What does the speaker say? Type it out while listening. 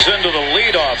Into the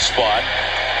leadoff spot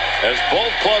as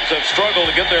both clubs have struggled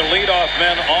to get their leadoff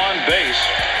men on base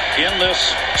in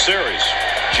this series.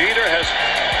 Jeter has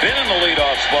been in the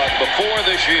leadoff spot before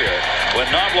this year when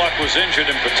Knobloch was injured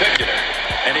in particular.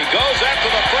 And he goes after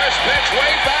the first pitch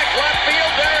way back left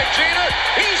field. Derek Jeter,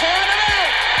 he's on and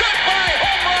out. Goodbye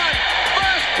home run.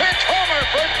 First pitch homer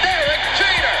for Derek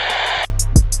Jeter.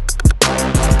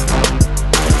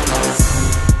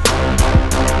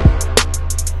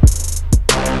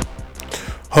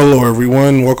 Hello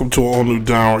everyone, welcome to All New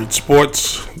Downright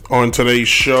Sports. On today's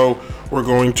show, we're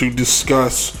going to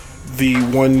discuss the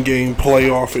one-game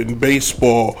playoff in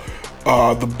baseball,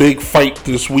 the big fight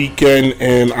this weekend,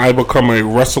 and I become a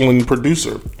wrestling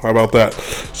producer. How about that?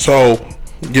 So,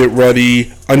 get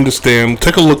ready, understand,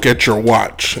 take a look at your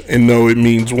watch, and know it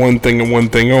means one thing and one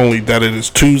thing only, that it is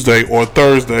Tuesday or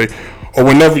Thursday, or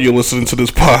whenever you're listening to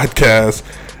this podcast,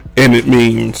 and it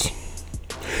means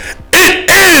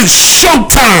it's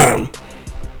showtime!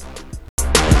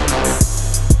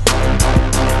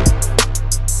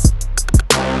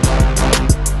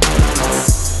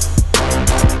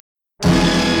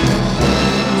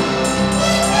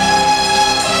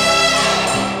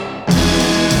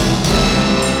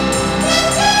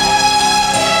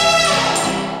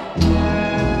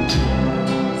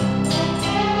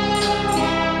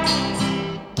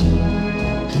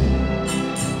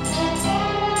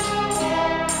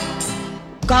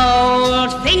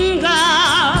 Goldfinger,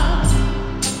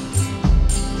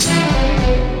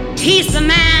 he's the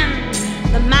man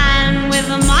with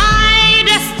the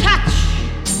Midas touch,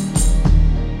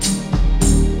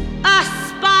 a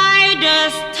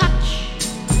spider's touch,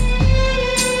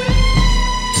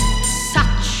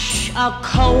 such a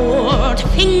cold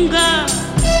finger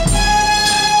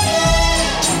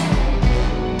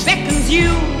beckons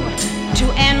you to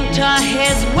enter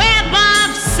his web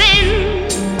of sin.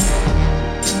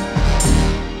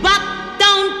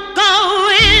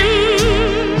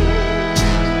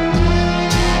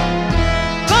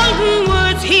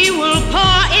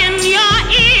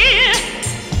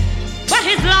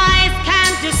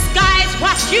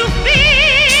 You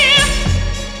feel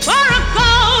for a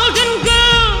golden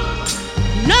girl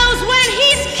knows when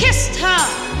he's kissed her.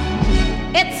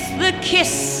 It's the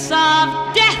kiss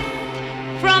of death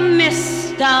from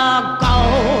Mr.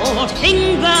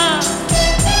 Goldfinger.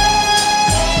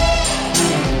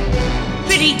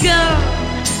 Pretty girl,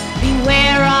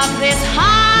 beware of this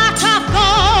heart of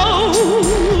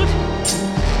gold.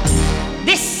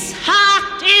 This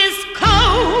heart is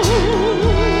cold.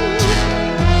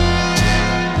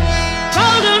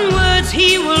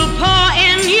 He will pour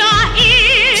in your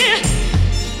ear,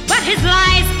 but his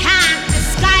lies can't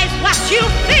disguise what you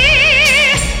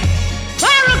fear. For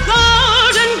a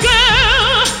golden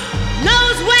girl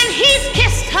knows when he's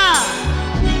kissed her.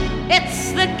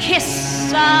 It's the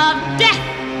kiss of death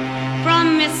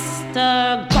from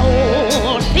Mr.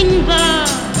 Goldfinger.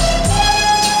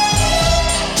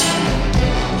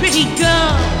 Pretty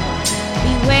girl,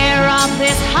 beware of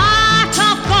this heart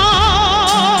of gold.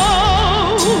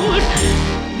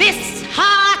 This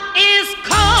heart is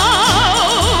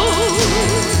cold.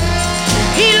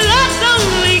 He loves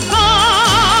only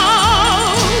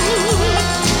gold.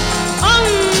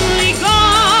 Only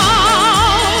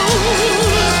gold.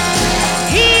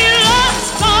 He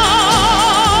loves gold.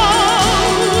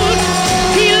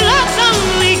 He loves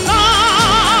only gold.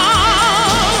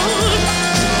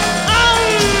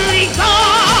 Only gold.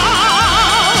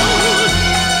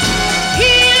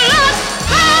 He loves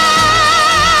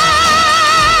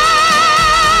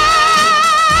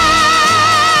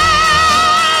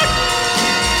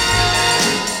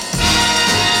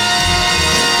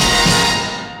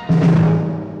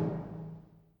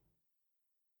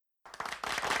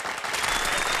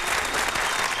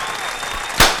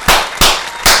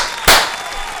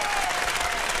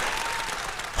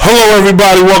Hello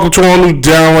everybody, welcome to All New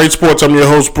Downright Sports. I'm your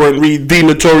host, Brent Reed, the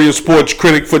notorious sports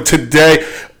critic for today,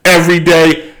 every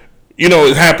day. You know,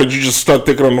 it happens, you just start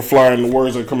thinking on the fly and the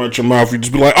words that come out your mouth, you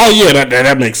just be like, oh yeah,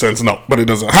 that makes sense. No, but it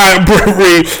doesn't. Hi, I'm Brent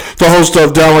Reed, the host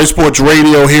of Downright Sports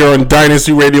Radio here on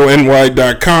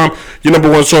DynastyRadioNY.com, your number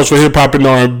one source for hip-hop and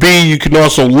R&B. You can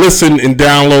also listen and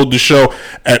download the show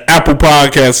at Apple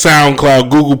Podcasts, SoundCloud,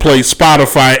 Google Play,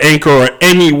 Spotify, Anchor, or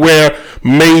anywhere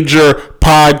major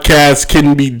podcasts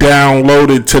can be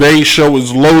downloaded. Today's show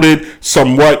is loaded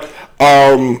somewhat.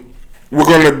 We're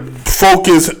going to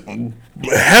focus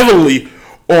heavily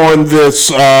on this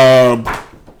one-game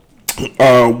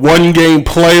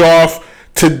playoff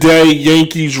today.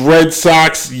 Yankees, Red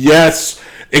Sox. Yes,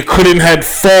 it couldn't have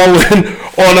fallen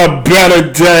on a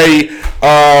better day.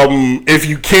 If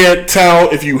you can't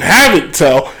tell, if you haven't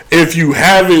tell, if you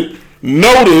haven't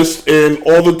noticed, and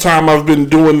all the time I've been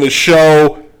doing the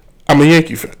show, I'm a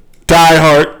Yankee fan.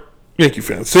 Diehard Yankee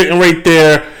fan. Sitting right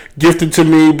there, gifted to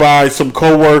me by some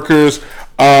coworkers,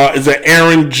 is an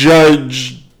Aaron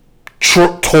Judge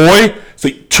toy. It's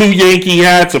like 2 Yankee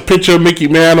hats, a picture of Mickey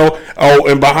Mantle. Oh,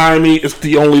 and behind me, it's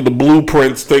the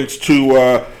blueprints, thanks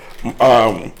to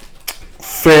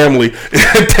family.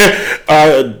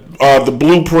 The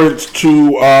blueprints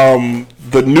to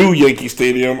the new Yankee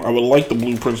Stadium. I would like the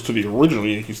blueprints to the original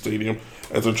Yankee Stadium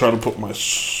as I try to put my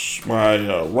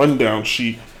rundown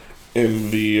sheet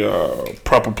in the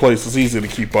proper place. It's easy to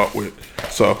keep up with.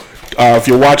 So if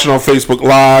you're watching on Facebook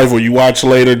Live or you watch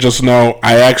later, just know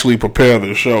I actually prepare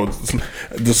this show.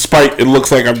 Despite it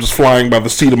looks like I'm just flying by the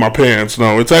seat of my pants.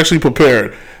 No, it's actually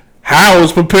prepared. How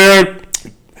it's prepared,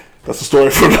 that's a story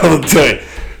for another day.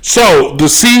 So,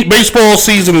 the baseball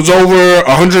season is over.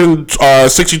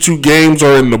 162 games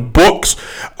are in the books.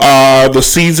 The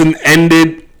season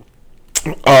ended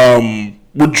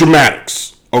with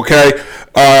dramatics, okay?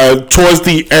 Towards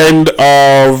the end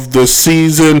of the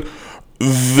season,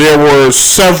 there were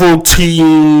several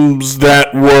teams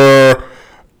that were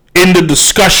in the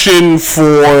discussion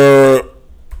for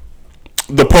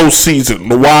the postseason,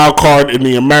 the wild card in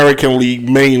the American League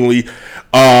mainly.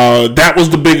 That was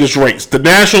the biggest race. The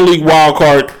National League wild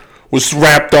card was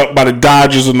wrapped up by the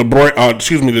Dodgers and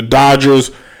the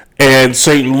Dodgers and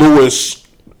St. Louis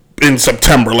in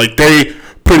September. Like, they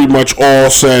pretty much all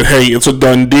said, "Hey, it's a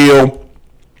done deal.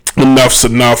 Enough's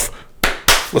enough.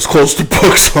 Let's close the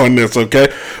books on this," okay?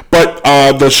 But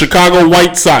the Chicago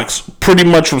White Sox, pretty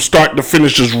much from start to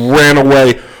finish, just ran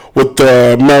away with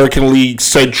the American League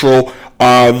Central.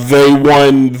 They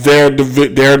won their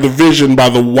division by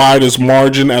the widest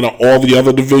margin out of all the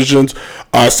other divisions.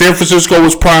 San Francisco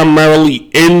was primarily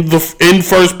in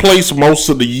first place most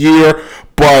of the year,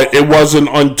 but it wasn't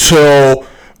until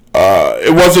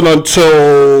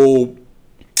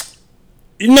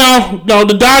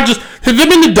the Dodgers.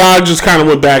 Them and the Dodgers kind of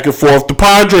went back and forth. The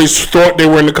Padres thought they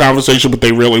were in the conversation, but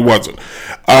they really wasn't.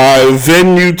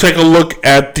 Then you take a look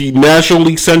at the National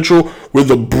League Central, where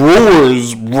the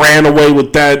Brewers ran away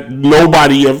with that.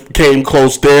 Nobody came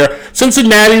close there.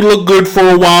 Cincinnati looked good for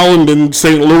a while, and then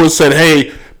St. Louis said,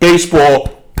 "Hey,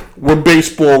 baseball, we're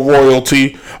baseball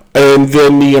royalty." And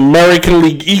then the American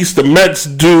League East, the Mets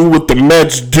do what the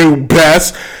Mets do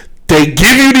best. They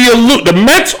give you the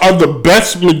Mets are the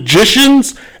best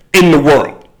magicians in the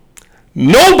world.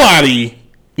 Nobody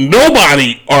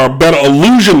are a better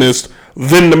illusionist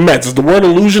than the Mets. Is the word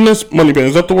illusionist? Moneyman,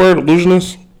 is that the word,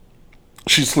 illusionist?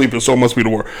 She's sleeping, so it must be the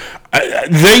word.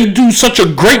 They do such a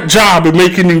great job at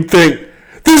making you think,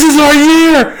 this is our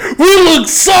year. We look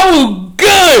so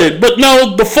good. But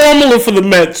no, the formula for the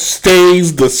Mets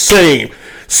stays the same.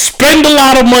 Spend a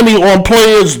lot of money on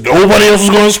players nobody else is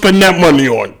going to spend that money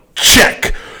on.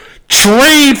 Check.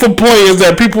 Trade for players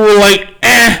that people were like,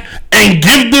 and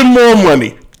give them more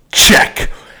money. Check.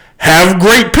 Have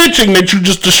great pitching that you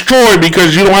just destroy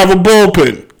because you don't have a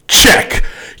bullpen. Check.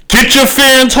 Get your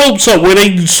fans' hopes up where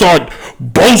they start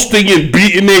boasting and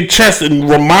beating their chest and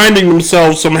reminding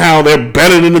themselves somehow they're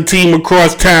better than the team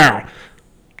across town.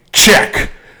 Check.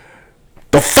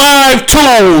 The 5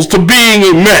 tools to being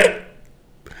a Met.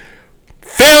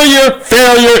 Failure,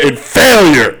 failure, and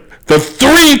failure. The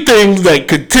 3 things that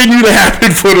continue to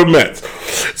happen for the Mets.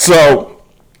 So,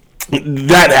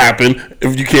 that happened,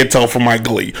 if you can't tell from my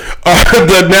glee.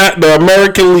 The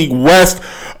American League West,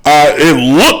 it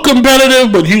looked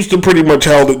competitive, but Houston pretty much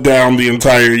held it down the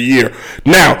entire year.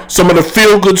 Now, some of the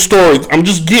feel-good stories. I'm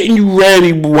just getting you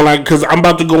ready because I'm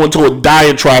about to go into a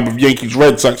diatribe of Yankees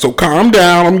Red Sox. So calm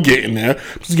down. I'm getting there.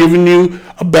 I'm just giving you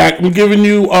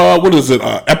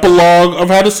epilogue of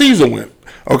how the season went.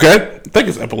 Okay? I think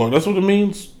it's epilogue. That's what it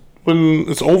means when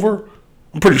it's over.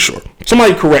 I'm pretty sure.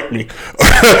 Somebody correct me.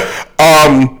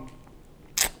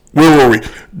 Where were we?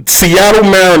 Seattle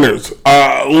Mariners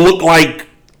look like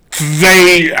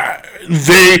they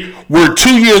were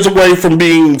 2 years away from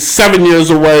being 7 years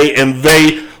away, and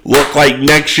they look like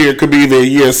next year could be their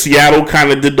year. Seattle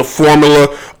kind of did the formula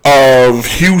of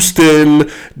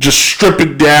Houston, just strip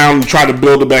it down and try to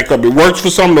build it back up. It works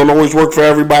for some, don't always work for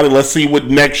everybody. Let's see what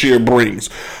next year brings.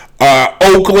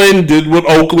 Oakland did what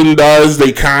Oakland does.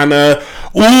 They kind of,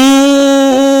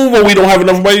 but we don't have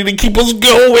enough money to keep us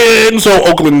going. So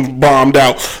Oakland bombed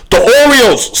out. The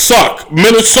Orioles suck.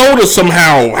 Minnesota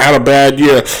somehow had a bad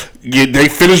year. They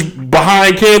finished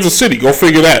behind Kansas City. Go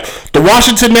figure that. The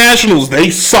Washington Nationals,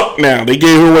 they suck now. They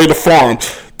gave away the farm.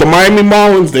 The Miami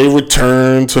Marlins, they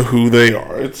return to who they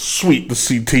are. It's sweet to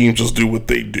see teams just do what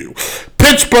they do.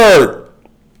 Pittsburgh,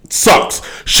 sucks.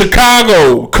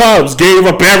 Chicago Cubs gave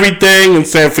up everything and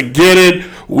said, forget it.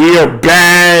 We are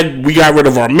bad. We got rid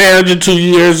of our manager 2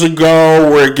 years ago.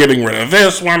 We're getting rid of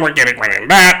this one. We're getting rid of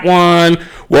that one.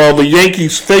 Well, the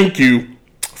Yankees thank you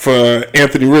for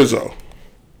Anthony Rizzo.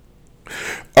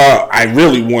 I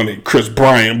really wanted Chris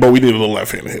Bryant, but we needed a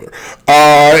left-handed hitter.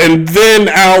 And then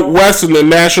out west in the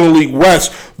National League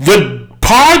West, the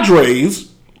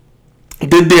Padres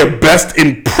did their best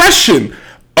impression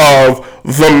of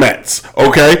the Mets,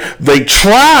 okay? They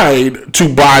tried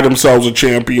to buy themselves a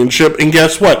championship, and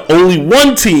guess what? Only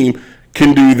one team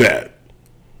can do that.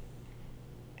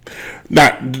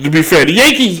 Now, to be fair, the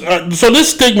Yankees, so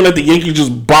this stigma that the Yankees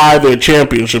just buy their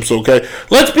championships, okay?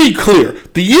 Let's be clear.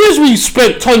 The years we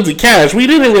spent tons of cash, we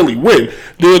didn't really win.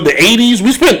 During the 80s,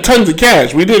 we spent tons of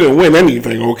cash. We didn't win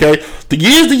anything, okay? The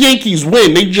years the Yankees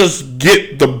win, they just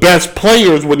get the best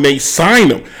players when they sign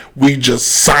them. We just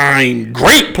sign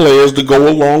great players to go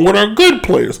along with our good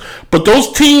players. But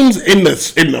those teams in the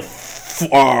 30s,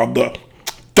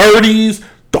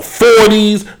 the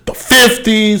 40s, the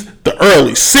 50s, the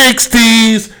early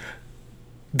 60s,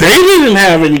 they didn't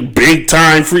have any big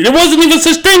time free. There wasn't even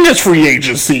such thing as free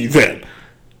agency then.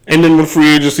 And then when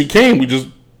free agency came, we just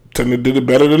tended to do it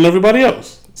better than everybody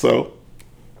else. So,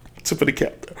 tip for the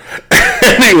cap there.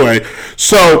 Anyway,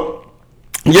 so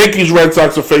Yankees, Red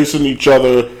Sox are facing each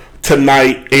other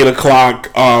tonight, 8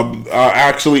 o'clock.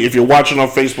 Actually, if you're watching on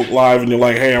Facebook Live and you're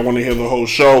like, hey, I want to hear the whole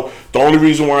show, the only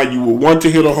reason why you would want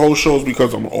to hear the whole show is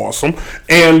because I'm awesome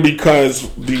and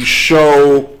because the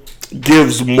show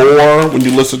gives more when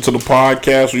you listen to the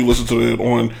podcast, when you listen to it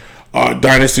on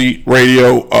Dynasty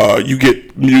Radio. You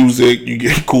get music, you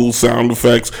get cool sound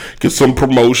effects, get some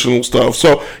promotional stuff.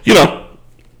 So,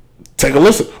 take a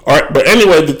listen. All right, but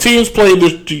anyway, the teams played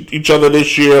each other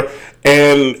this year,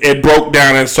 and it broke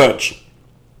down as such.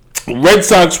 Red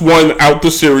Sox won out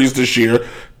the series this year,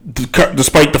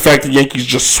 despite the fact the Yankees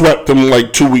just swept them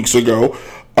like 2 weeks ago.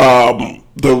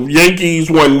 The Yankees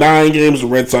won 9 games, the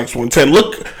Red Sox won 10.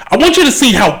 Look, I want you to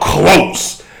see how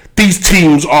close these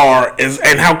teams are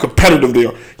and how competitive they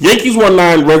are. Yankees won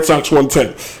 9, Red Sox won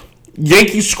 10.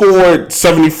 Yankees scored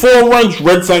 74 runs,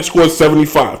 Red Sox scored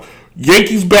 75.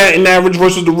 Yankees batting average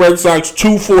versus the Red Sox,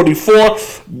 244.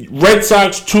 Red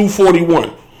Sox,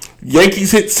 241.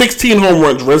 Yankees hit 16 home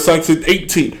runs. Red Sox hit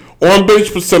 18.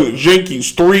 On-base percentage,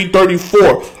 Yankees,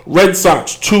 334. Red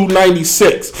Sox,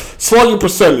 296. Slugging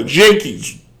percentage,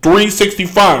 Yankees,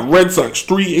 365. Red Sox,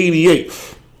 388.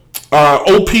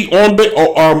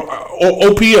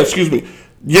 OPS,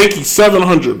 Yankees,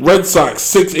 700. Red Sox,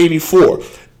 684.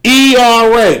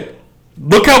 ERA.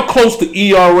 Look how close the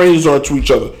ERAs are to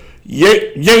each other.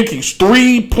 Yankees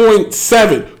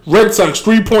 3.7, Red Sox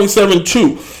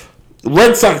 3.72.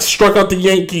 Red Sox struck out the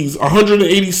Yankees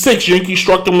 186. Yankees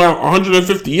struck them out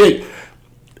 158.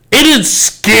 It is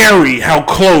scary how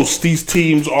close these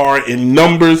teams are in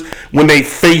numbers when they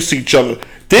face each other.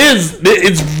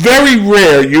 It's very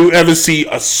rare you ever see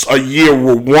a year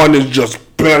where one is just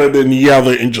better than the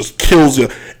other and just kills you.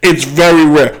 It's very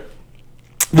rare.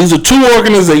 These are two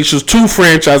organizations, two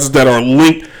franchises that are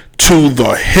linked to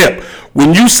the hip.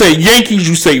 When you say Yankees,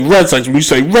 you say Red Sox. When you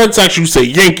say Red Sox, you say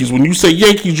Yankees. When you say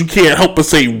Yankees, you can't help but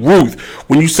say Ruth.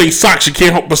 When you say Sox, you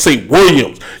can't help but say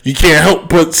Williams. You can't help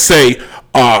but say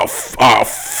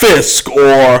Fisk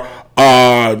or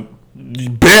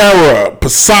Berra,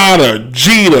 Posada,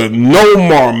 Jeter,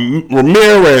 Nomar,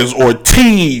 Ramirez,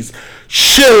 Ortiz,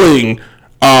 Schilling,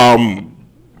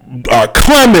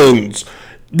 Clemens.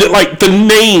 Like the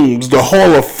names, the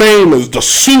Hall of Famers, the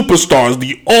superstars,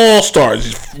 the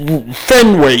All-Stars,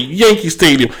 Fenway, Yankee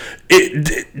Stadium.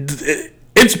 It's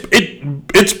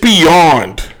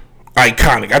beyond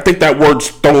iconic. I think that word's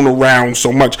thrown around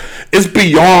so much. It's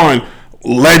beyond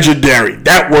legendary.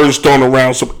 That word's thrown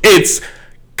around so it's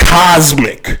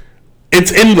cosmic.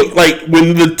 It's in the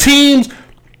when the teams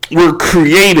were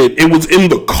created, it was in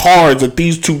the cards that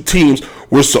these two teams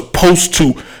were supposed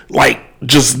to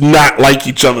just not like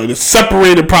each other. It's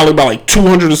separated probably by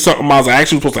 200 or something miles. I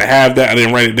actually was supposed to have that. I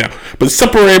didn't write it down. But it's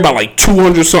separated by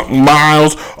 200 something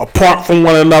miles apart from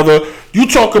one another. You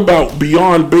talk about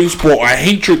beyond baseball, a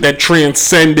hatred that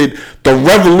transcended the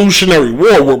Revolutionary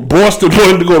War, where Boston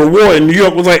wanted to go to war and New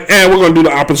York was like, we're going to do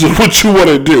the opposite of what you want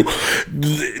to do.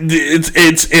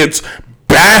 It's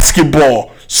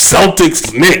basketball,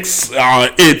 Celtics, Knicks.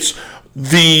 It's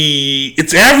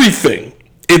everything.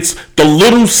 It's the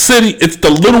little city. It's the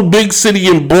little big city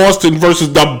in Boston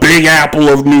versus the Big Apple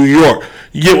of New York.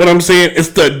 You get what I'm saying? It's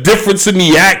the difference in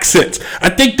the accents. I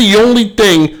think the only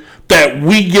thing that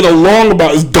we get along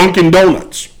about is Dunkin'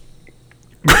 Donuts.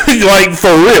 Like,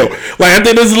 for real. Like, I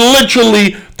think it's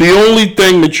literally the only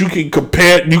thing that you can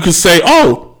compare. You can say,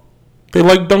 oh, they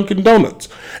like Dunkin' Donuts.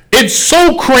 It's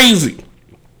so crazy.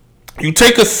 You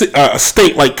take a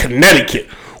state like Connecticut,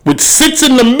 which sits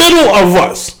in the middle of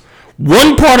us.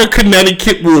 One part of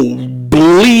Connecticut will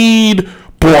bleed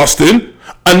Boston.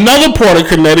 Another part of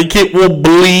Connecticut will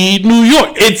bleed New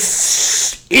York.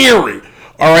 It's eerie.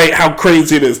 All right, how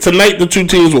crazy it is. Tonight, the two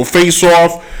teams will face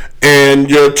off, and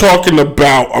you're talking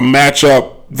about a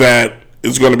matchup that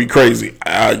is going to be crazy.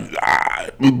 I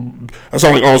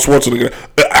sound like Arnold Schwarzenegger.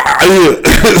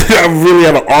 I really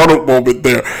had an Arnold moment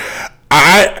there.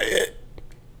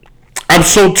 I'm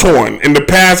so torn. In the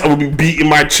past, I would be beating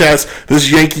my chest.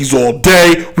 This Yankees all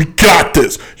day. We got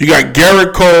this. You got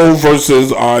Garrett Cole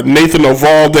versus Nathan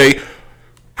Eovaldi.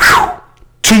 Whew.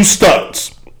 Two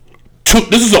studs.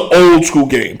 This is an old school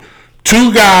game.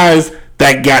 Two guys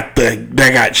that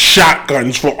got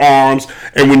shotguns for arms.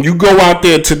 And when you go out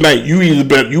there tonight,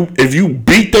 if you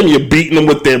beat them, you're beating them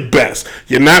with their best.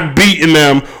 You're not beating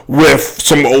them with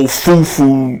some old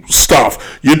foo-foo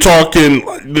stuff. You're talking.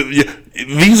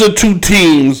 These are two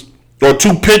teams, or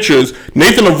two pitchers.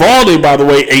 Nathan Eovaldi, by the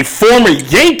way, a former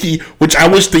Yankee, which I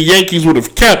wish the Yankees would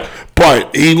have kept,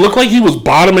 but he looked like he was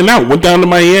bottoming out. Went down to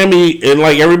Miami and,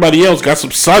 like everybody else, got some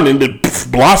sun and then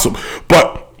blossom.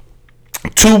 But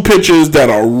two pitchers that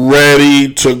are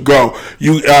ready to go.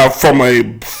 You from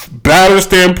a batter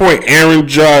standpoint, Aaron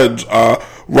Judge,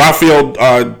 Rafael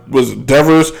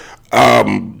Devers.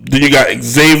 Then you got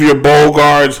Xavier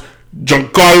Bogaerts,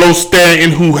 Giancarlo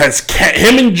Stanton, who has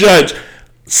him and Judge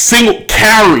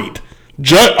carried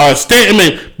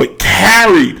Stanton, but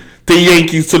carried the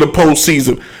Yankees to the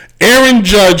postseason. Aaron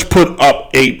Judge put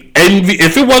up a envy.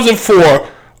 If it wasn't for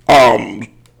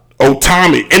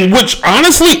Otani, in which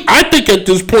honestly I think at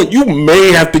this point you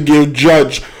may have to give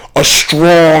Judge a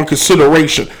strong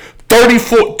consideration.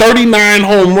 39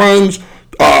 home runs,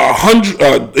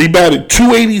 100. He batted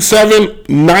 287,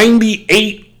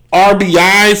 98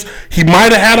 RBIs. He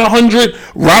might have had 100.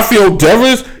 Rafael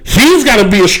Devers, he's got to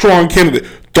be a strong candidate.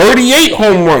 38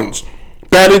 home runs,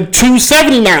 batted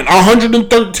 279,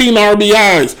 113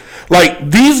 RBIs. Like,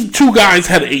 these two guys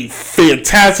had a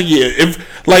fantastic year.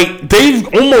 They've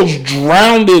almost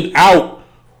drowned out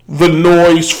the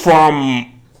noise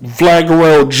from Vlad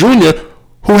Guerrero Jr.,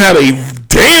 who had a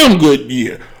damn good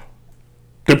year.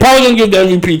 They're probably going to give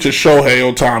the MVP to Shohei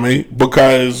Ohtani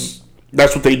because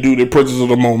that's what they do. They're prisoners of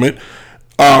the moment.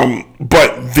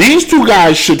 But these two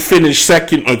guys should finish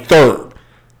second or third.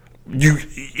 You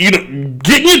know,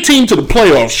 getting your team to the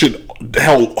playoffs should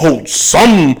hold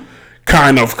some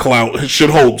kind of clout. It should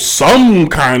hold some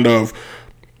kind of,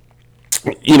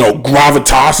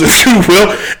 gravitas, if you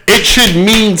will. It should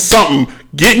mean something.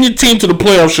 Getting your team to the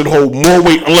playoffs should hold more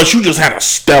weight unless you just had a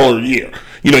stellar year.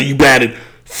 You batted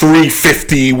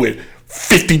 350 with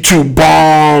 52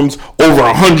 bombs, over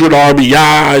 100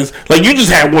 RBIs. Like, you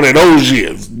just had one of those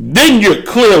years. Then you're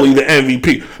clearly the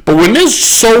MVP. But when there's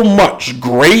so much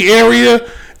gray area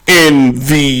in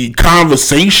the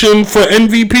conversation for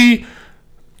MVP,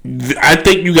 I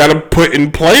think you got to put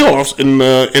in playoffs in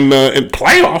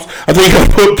playoffs. I think you got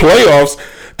to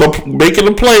put making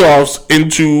the playoffs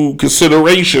into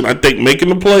consideration. I think making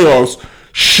the playoffs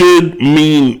should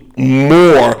mean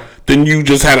more than you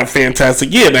just had a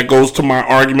fantastic year. That goes to my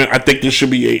argument. I think there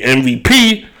should be a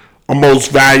MVP, a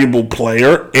most valuable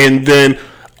player, and then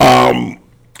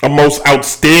a most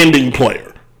outstanding player.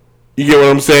 You get what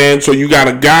I'm saying? So you got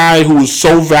a guy who was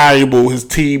so valuable, his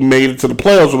team made it to the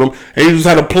playoffs with him, and he just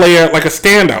had a player like a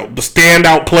standout, the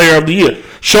standout player of the year.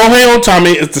 Shohei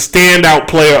Ohtani is the standout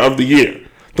player of the year.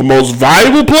 The most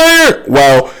valuable player?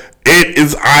 Well, it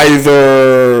is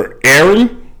either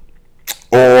Aaron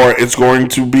or it's going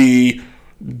to be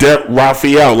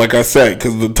Rafael, like I said,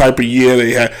 because the type of year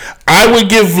they had. I would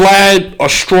give Vlad a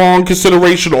strong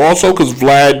consideration also, because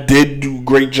Vlad did do a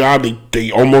great job.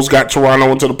 They almost got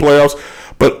Toronto into the playoffs,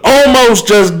 but almost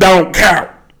just don't count.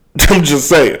 I'm just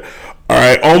saying. All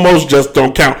right, almost just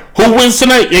don't count. Who wins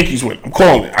tonight? Yankees win. I'm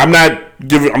calling it. I'm not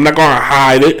going to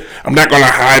hide it. I'm not going to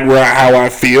hide how I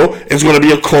feel. It's going to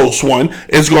be a close one.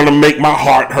 It's going to make my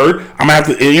heart hurt. I'm going to have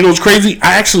to, it's crazy.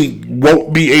 I actually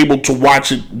won't be able to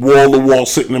watch it wall to wall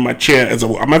sitting in my chair. I'm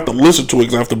going to have to listen to it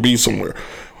because I have to be somewhere.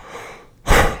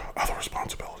 Other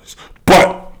responsibilities.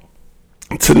 But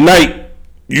tonight,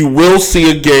 you will see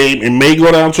a game. It may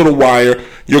go down to the wire.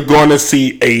 You're going to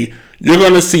see a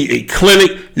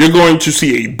clinic. You're going to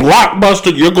see a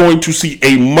blockbuster. You're going to see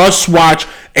a must-watch,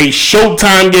 a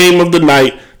Showtime game of the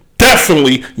night.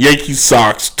 Definitely Yankees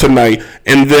Sox tonight.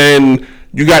 And then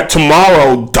you got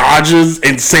tomorrow Dodgers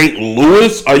and St.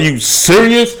 Louis. Are you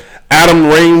serious? Adam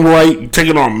Wainwright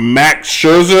taking on Max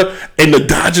Scherzer, and the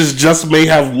Dodgers just may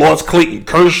have lost Clayton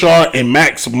Kershaw and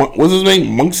what's his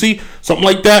name, Muncy, something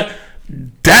like that.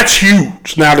 That's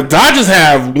huge. Now the Dodgers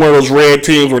have one of those rare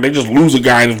teams where they just lose a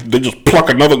guy and they just pluck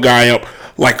another guy up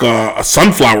like a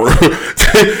sunflower.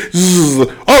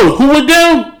 Oh, who went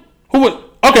down?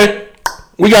 Okay,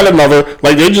 we got another.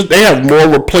 Like they have more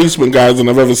replacement guys than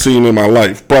I've ever seen in my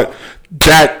life. But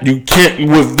that you can't.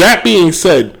 With that being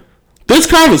said, this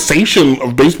conversation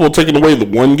of baseball taking away the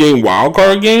 1-game wild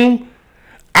card game,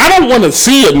 I don't want to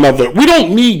see another. We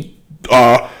don't need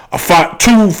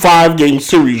two 5-game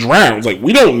series rounds. Like,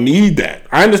 we don't need that.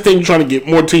 I understand you're trying to get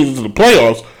more teams into the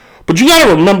playoffs, but you got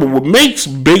to remember what makes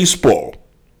baseball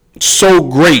so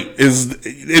great is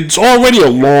it's already a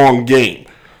long game.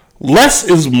 Less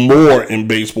is more in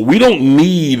baseball. We don't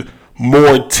need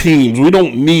more teams. We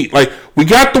don't need, like, we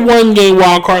got the 1-game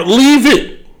wild card. Leave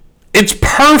it. It's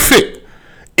perfect.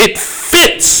 It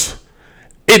fits.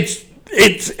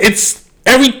 It's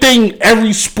everything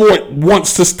every sport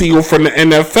wants to steal from the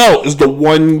NFL is the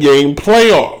 1-game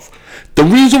playoff. The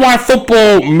reason why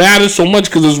football matters so much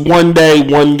because it's 1 day,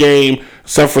 1 game,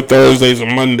 except for Thursdays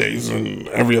and Mondays and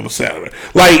every other Saturday.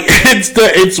 Like,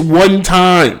 it's one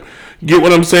time. Get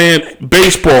what I'm saying?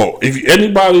 Baseball. If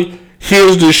anybody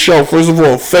hears this show, first of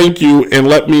all, thank you and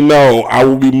let me know. I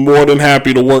will be more than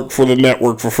happy to work for the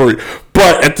network for free.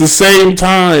 But at the same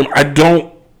time,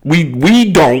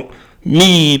 we don't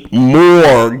need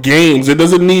more games. It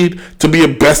doesn't need to be a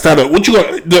best out of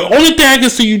the only thing I can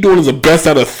see you doing is a best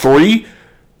out of 3,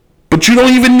 but you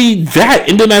don't even need that.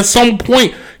 And then at some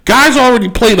point, guys already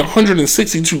played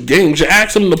 162 games. You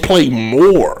ask them to play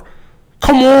more.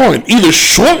 Come on, either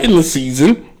shorten the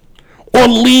season or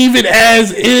leave it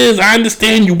as is. I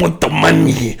understand you want the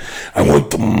money. I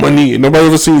want the money. Nobody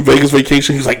ever seen Vegas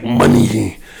Vacation? He's like,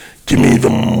 money. Give me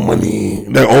the money.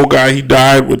 That old guy, he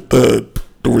died with the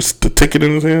ticket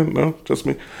in his hand. No, just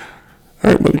me.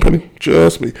 All right, Money Penny,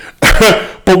 just me.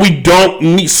 But we don't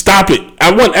need. Stop it.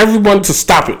 I want everyone to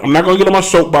stop it. I'm not gonna get on my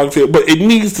soapbox here, but it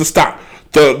needs to stop.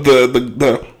 I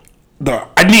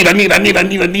need.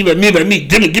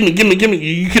 Gimme.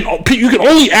 You can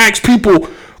only ask people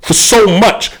for so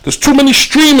much. There's too many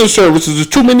streaming services. There's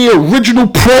too many original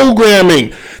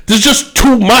programming. There's just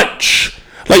too much.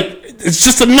 Like, it's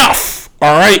just enough.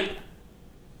 All right,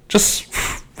 just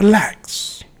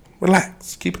relax.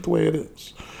 Keep it the way it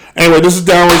is. Anyway, this is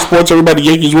Downright Sports. Everybody,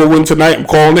 Yankees will win tonight. I'm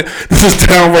calling it. This is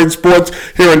Downright Sports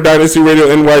here on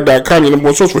DynastyRadioNY.com. Your number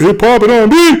one source for hip hop and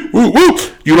R&B. Woo woo.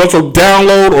 You can also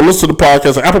download or listen to the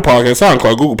podcast on Apple Podcasts,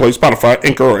 SoundCloud, Google Play, Spotify,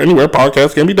 Anchor, or anywhere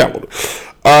podcasts can be downloaded.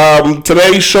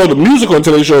 Today's show, the music on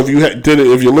today's show, if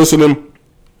you're listening,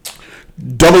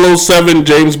 007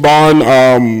 James Bond,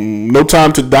 No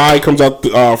Time to Die comes out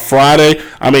Friday.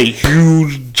 I'm a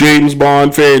huge James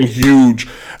Bond fan, huge.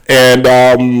 And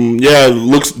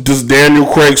this Daniel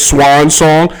Craig Swan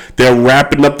song. They're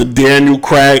wrapping up the Daniel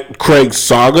Craig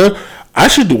saga. I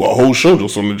should do a whole show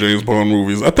just on the James Bond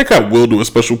movies. I think I will do a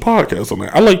special podcast on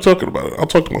that. I like talking about it. I'll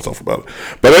talk to myself about it.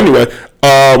 But anyway,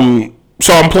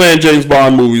 so I'm playing James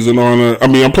Bond movies in honor.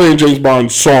 I'm playing James Bond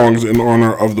songs in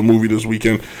honor of the movie this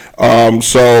weekend.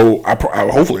 So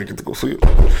hopefully I get to go see it.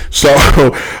 So,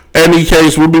 any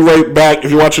case, we'll be right back.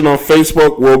 If you're watching on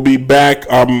Facebook, we'll be back.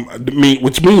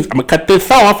 Which means I'm gonna cut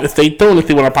this off and stay tuned and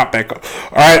see when I pop back up.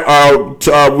 All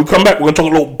right. We come back. We're gonna talk a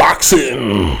little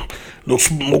boxing. No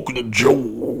Smoking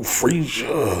Joe Frazier.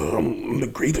 I'm the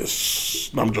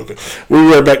greatest. No, I'm joking. We'll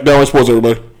be right back. Down in sports,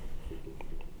 everybody.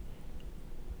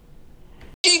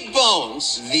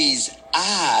 Cheekbones, these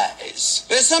eyes.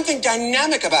 There's something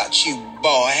dynamic about you,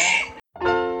 boy.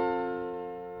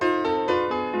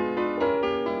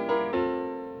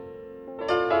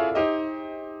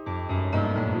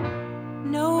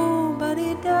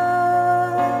 Nobody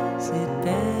does it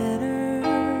better.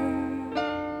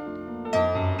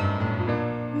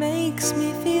 Makes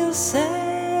me feel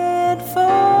sad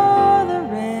for the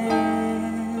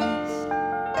rest.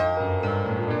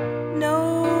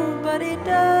 Nobody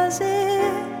does it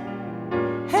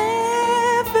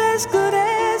half as good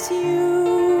as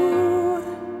you.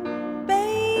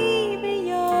 Baby,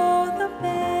 you're the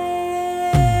best.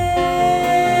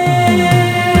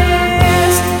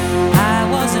 I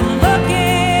wasn't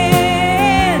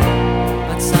looking,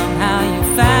 but somehow you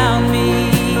found me.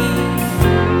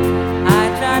 I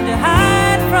tried to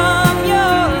hide from your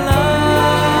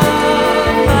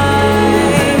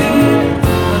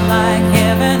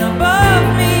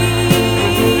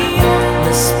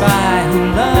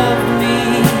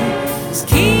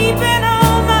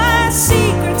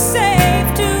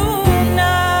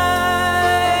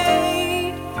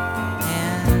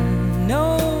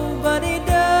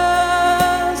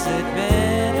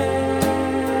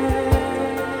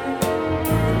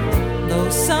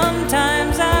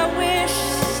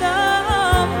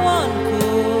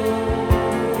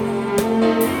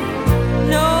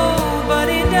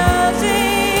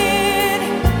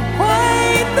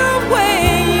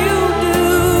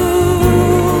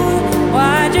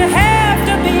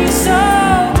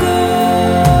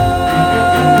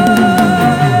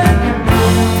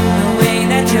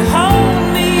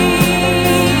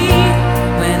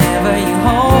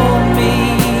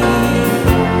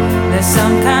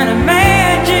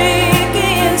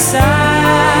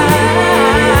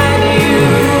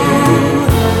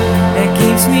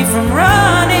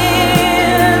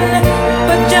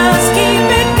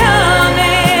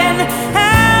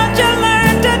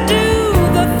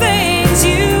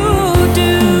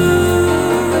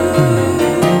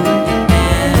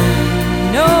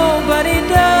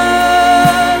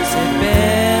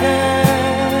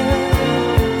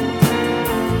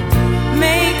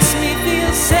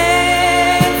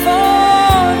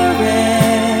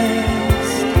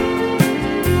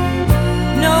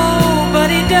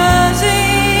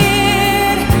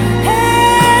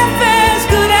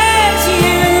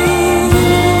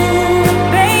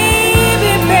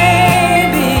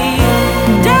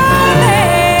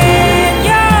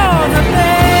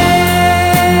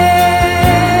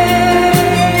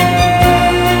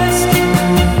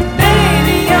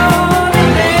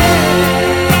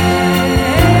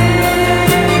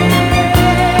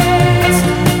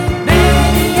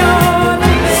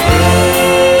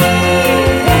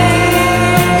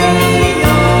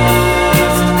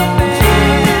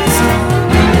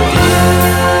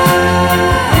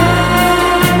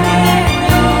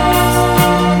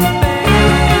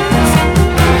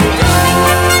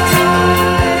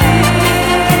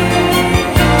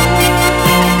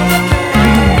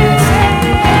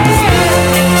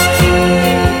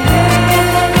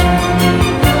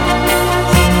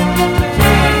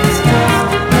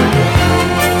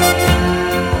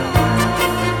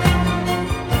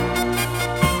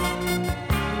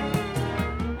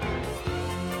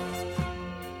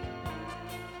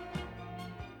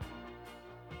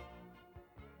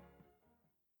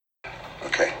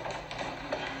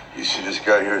You see this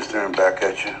guy here staring back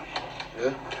at you?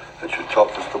 Yeah? That's your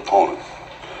toughest opponent.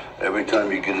 Every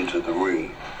time you get into the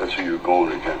ring, that's who you're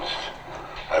going against.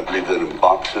 I believe that in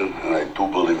boxing, and I do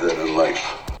believe that in life.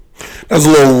 That's a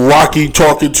little Rocky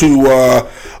talking to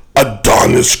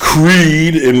Adonis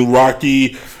Creed in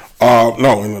Rocky.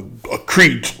 In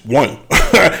Creed 1.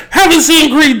 Haven't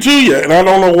seen Creed 2 yet, and I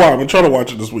don't know why. I'm trying to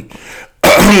watch it this week.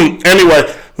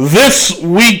 Anyway, this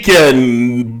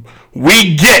weekend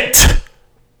we get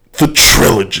the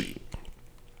trilogy.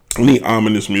 I need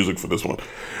ominous music for this one.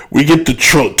 We get the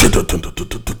trilogy.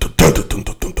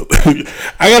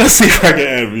 I gotta see if I can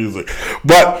add music.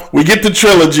 But we get the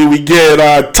trilogy. We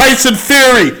get Tyson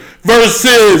Fury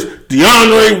versus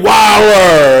Deontay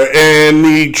Wilder. And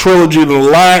the trilogy,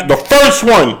 the first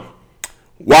one,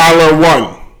 Wilder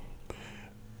won.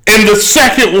 And the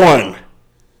second one,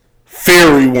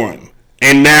 Fury won.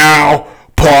 And now,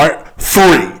 part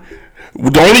 3.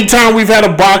 The only time we've had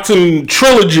a boxing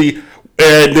trilogy,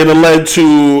 and then it led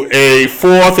to a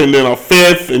 4th, and then a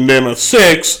 5th, and then a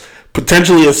 6th,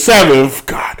 potentially a 7th.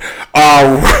 God.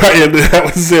 And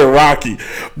that was it, Rocky.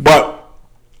 But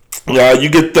you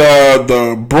get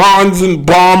the Bronze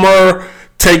Bomber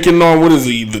taking on, what is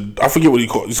he? I forget what he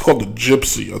called. He's called the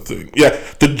Gypsy, I think. Yeah,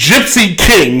 the Gypsy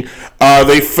King.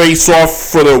 They face off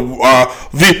for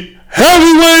the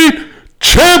heavyweight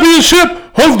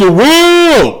championship of the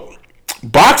world.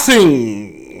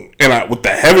 Boxing with the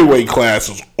heavyweight class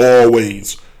is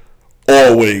always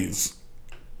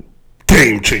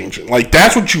game changing. Like,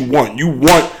 that's what you want. You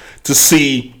want to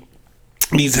see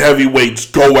these heavyweights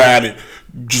go at it,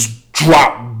 just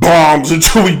drop bombs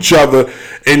into each other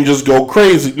and just go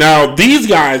crazy. Now, these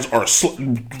guys are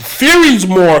Fury's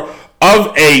more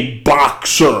of a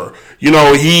boxer. You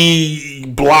know, he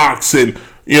blocks and,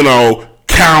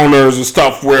 counters and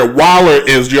stuff, where Wilder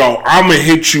is, I'm going to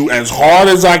hit you as hard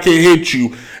as I can hit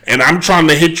you, and I'm trying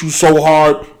to hit you so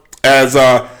hard, as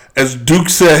Duke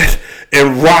said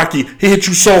in Rocky, he hit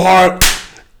you so hard,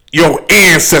 your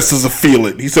ancestors will feel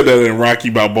it. He said that in Rocky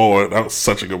Balboa. That was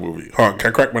such a good movie. Hold on,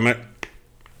 can I crack my neck?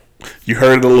 You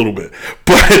heard it a little bit.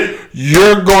 But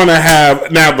you're going to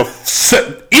have, now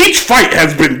each fight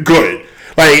has been good.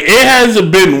 Like, it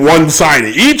hasn't been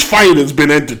one-sided. Each fight has been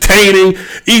entertaining.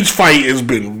 Each fight has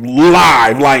been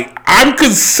live. Like, I'm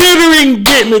considering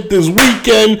getting it this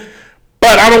weekend,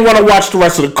 but I don't want to watch the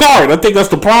rest of the card. I think that's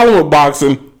the problem with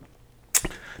boxing.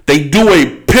 They do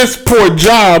a piss-poor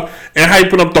job in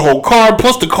hyping up the whole card.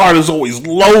 Plus, the card is always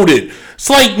loaded. It's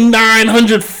like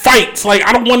 900 fights. Like,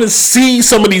 I don't want to see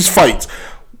some of these fights.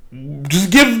 Just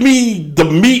give me the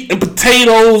meat and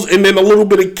potatoes and then a little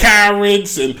bit of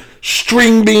carrots and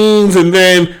string beans and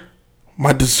then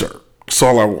my dessert. That's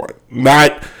all I want.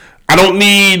 I don't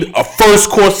need a first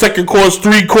course, second course,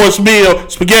 3-course meal,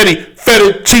 spaghetti,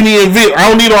 fettuccine, and veal. I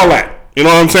don't need all that. You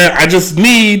know what I'm saying? I just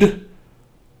need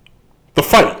the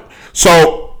fight.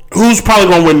 So, who's probably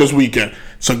going to win this weekend?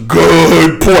 It's a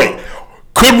good point.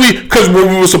 Could we, because what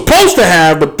we were supposed to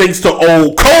have, but thanks to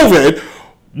old COVID,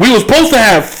 we were supposed to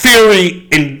have Fury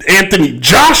and Anthony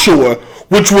Joshua,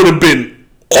 which would have been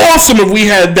awesome if we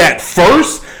had that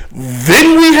first.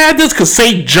 Then we had this, because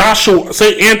say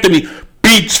Anthony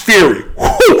beats Fury.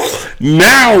 Whew.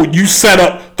 Now you set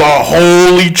up the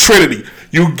Holy Trinity.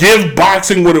 You give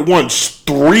boxing what it wants.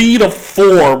 3 to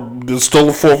 4. There's still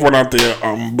a 4th one out there.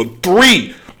 But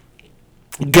 3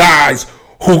 guys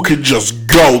who could just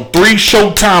go. 3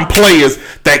 Showtime players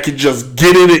that could just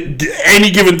get in at any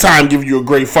given time, give you a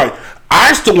great fight.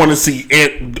 I still want to see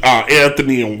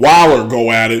Anthony and Wilder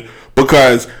go at it,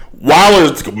 because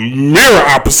Wilder's mirror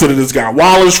opposite of this guy.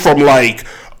 Wilder's from like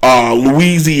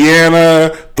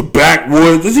Louisiana, the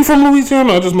backwoods. Is he from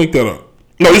Louisiana? I just make that up.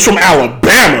 No, he's from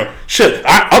Alabama. Shit,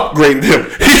 I upgraded him.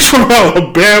 He's from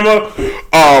Alabama.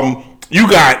 You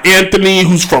got Anthony,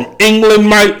 who's from England,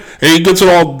 Mike, and he gets it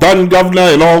all done, governor,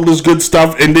 and all this good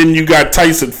stuff. And then you got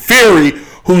Tyson Fury,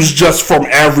 who's just from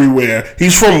everywhere.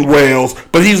 He's from Wales,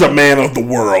 but he's a man of the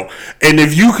world. And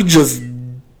if you could just,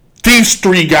 these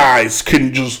 3 guys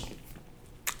can just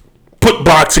put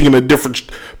boxing in a different,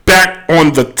 back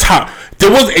on the top. There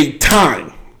was a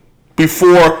time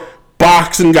before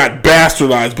boxing got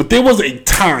bastardized, but there was a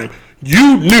time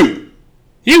you knew.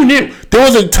 There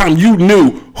was a time you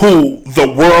knew who the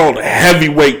world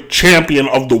heavyweight champion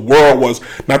of the world was.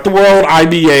 Not the world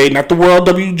IBA, not the world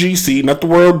WGC, not the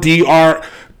world DRS,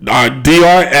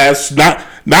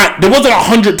 there wasn't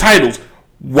 100 titles.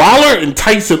 Wilder and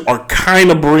Tyson are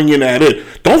kind of bringing that in.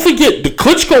 Don't forget, the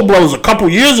Klitschko brothers a couple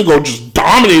years ago just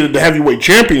dominated the heavyweight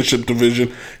championship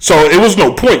division, so it was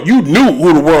no point. You knew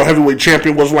who the world heavyweight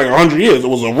champion was for like 100 years. It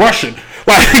was a Russian.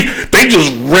 Like, they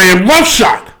just ran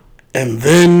roughshod. And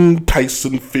then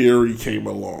Tyson Fury came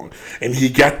along, and he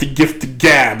got the gift of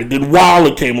gab. And then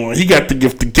Wilder came along, he got the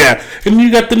gift of gab. And you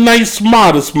got the nice,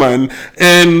 modest man,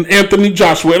 and Anthony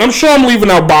Joshua. And I'm sure I'm leaving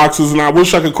out boxers, and I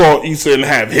wish I could call Issa and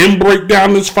have him break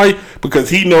down this fight, because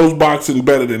he knows boxing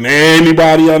better than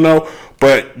anybody I know.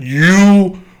 But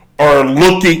you are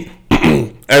looking,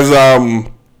 as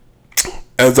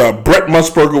Brett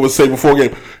Musburger would say before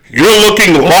game, you're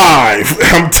looking live.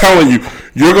 I'm telling you,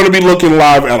 you're going to be looking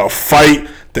live at a fight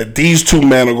that these two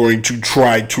men are going to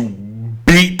try to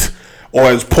beat, or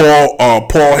as Paul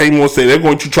Heyman would say, they're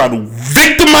going to try to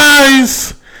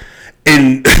victimize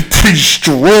and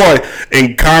destroy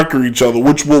and conquer each other,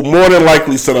 which will more than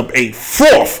likely set up a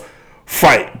fourth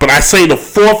fight. But I say the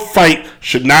fourth fight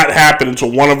should not happen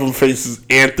until one of them faces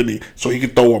Anthony, so he can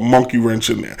throw a monkey wrench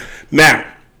in there. Now,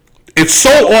 it's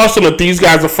so awesome that these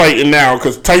guys are fighting now,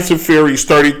 because Tyson Fury is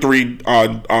 33,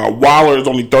 Wilder is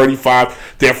only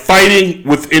 35. They're fighting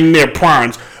within their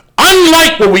primes.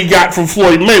 Unlike what we got from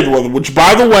Floyd Mayweather, which,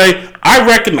 by the way, I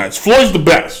recognize. Floyd's the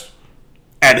best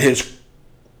at his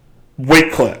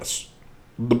weight class.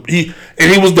 He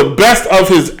was the best of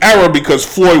his era because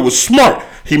Floyd was smart.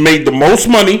 He made the most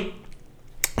money.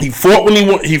 He fought when he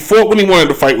wanted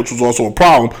to fight, which was also a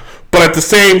problem. But at the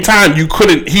same time, you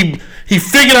couldn't. He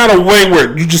figured out a way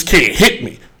where you just can't hit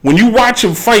me. When you watch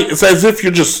him fight, it's as if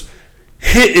you're just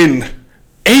hitting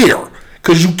air,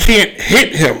 because you can't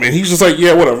hit him. And he's just like,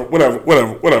 yeah, whatever.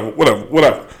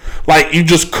 Like, you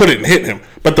just couldn't hit him.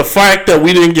 But the fact that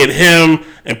we didn't get him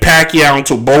and Pacquiao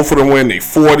until both of them were in their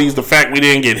 40s, the fact we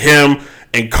didn't get him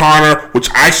and Conor, which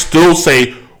I still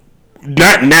say,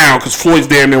 not now, because Floyd's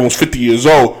damn near almost 50 years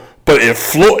old, but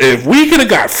if we could have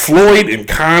got Floyd and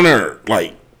Conor,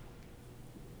 like,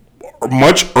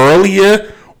 much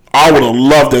earlier, I would have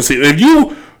loved that. If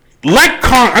you like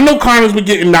Conor, I know Conor's been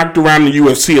getting knocked around in the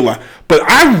UFC a lot, but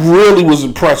I really was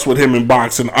impressed with him in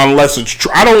boxing, unless it's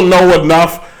true. I don't know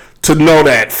enough to know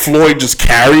that Floyd just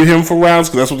carried him for rounds,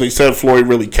 because that's what they said, Floyd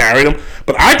really carried him.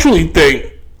 But I truly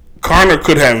think Conor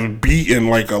could have beaten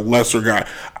like a lesser guy.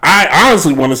 I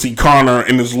honestly want to see Conor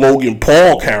in his Logan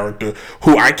Paul character,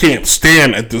 who I can't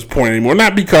stand at this point anymore.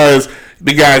 Not because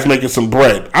the guy's making some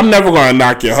bread. I'm never going to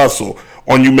knock your hustle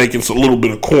on you making a little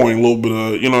bit of coin, a little bit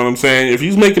of, you know what I'm saying? If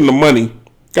he's making the money,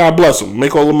 God bless him.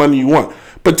 Make all the money you want.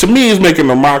 But to me, he's making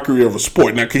a mockery of a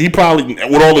sport. Now, can he probably,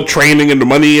 with all the training and the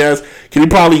money he has, can he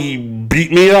probably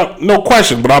beat me up? No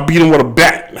question, but I'll beat him with a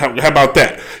bat. How about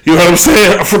that? You know what I'm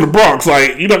saying? I'm from the Bronx.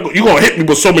 Like, you're going to hit me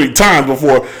with so many times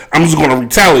before I'm just going to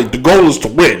retaliate. The goal is to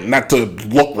win, not to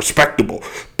look respectable.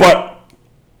 But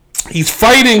he's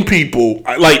fighting people.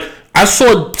 Like, I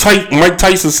saw Mike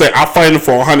Tyson say, "I'll fight him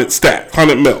for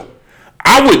 100 mil."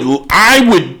 I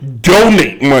would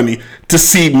donate money to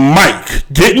see Mike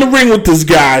get in the ring with this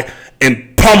guy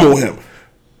and pummel him.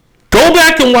 Go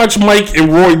back and watch Mike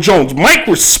and Roy Jones. Mike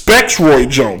respects Roy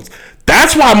Jones.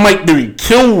 That's why Mike didn't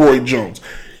kill Roy Jones.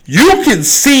 You can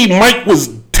see Mike was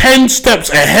 10 steps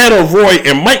ahead of Roy,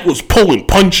 and Mike was pulling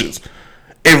punches.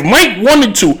 If Mike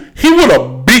wanted to, he would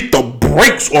have beat the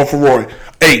brakes off of Roy.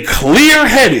 A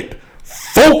clear-headed,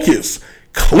 focused,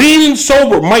 clean and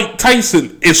sober Mike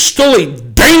Tyson is still a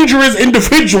dangerous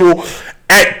individual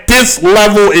at this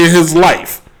level in his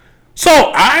life. So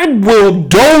I will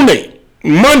donate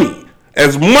money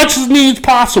as much as needs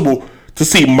possible to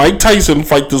see Mike Tyson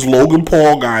fight this Logan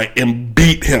Paul guy and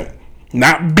beat him.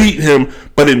 Not beat him,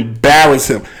 but embarrass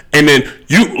him. And then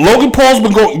Logan Paul's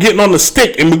been getting on the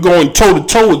stick and been going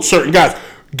toe-to-toe with certain guys.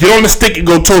 Get on the stick and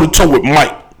go toe-to-toe with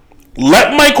Mike.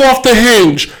 Let Mike off the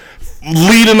hinge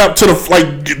leading up to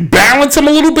the, balance him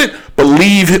a little bit, but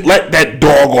let that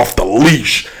dog off the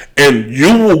leash, and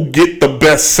you will get the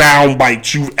best sound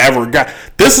bites you've ever got.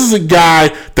 This is a guy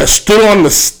that stood on the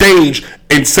stage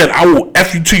and said, "I will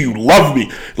F you till you love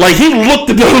me." Like, he looked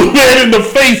at the man in the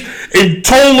face and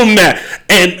told him that,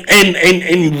 and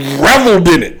reveled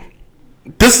in it.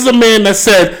 This is a man that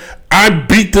said, "I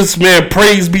beat this man,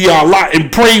 praise be Allah,"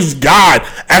 and praise God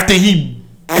after he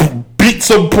beat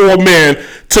some poor man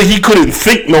till he couldn't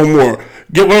think no more.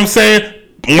 Get what I'm saying?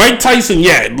 Mike Tyson,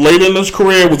 yeah, later in his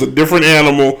career was a different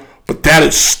animal, but that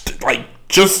is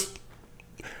just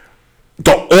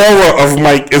the aura of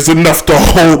Mike is enough to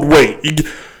hold weight.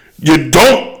 You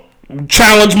don't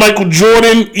challenge Michael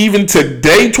Jordan even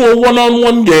today to a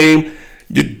one-on-one game.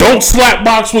 You don't slap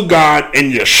box with God,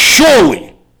 and you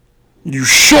surely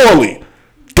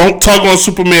don't tug on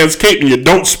Superman's cape, and you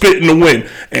don't spit in the wind.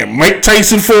 And Mike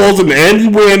Tyson falls in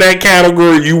anywhere in that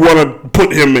category you want to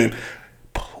put him in.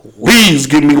 Please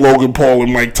give me Logan Paul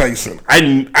and Mike Tyson. I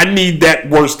need that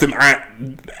worse than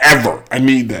ever. I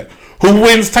need that. Who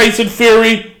wins Tyson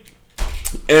Fury?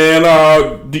 and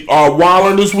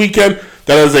Waller this weekend.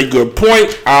 That is a good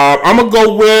point. I'm gonna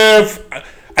go with.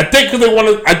 I think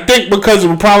because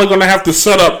we're probably gonna have to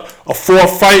set up a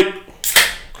 4th fight.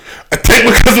 I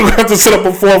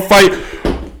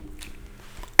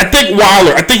think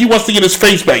Waller. I think he wants to get his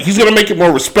face back. He's gonna make it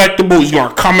more respectable. He's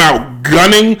gonna come out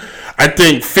gunning. I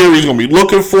think Fury's gonna be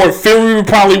looking for it. Fury will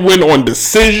probably win on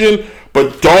decision,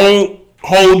 but don't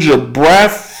hold your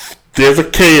breath. There's a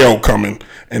KO coming,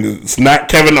 and it's not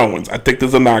Kevin Owens. I think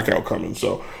there's a knockout coming.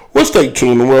 So we'll stay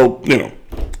tuned.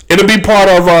 It'll be part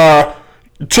of.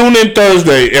 Tune in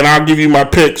Thursday, and I'll give you my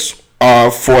picks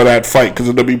for that fight because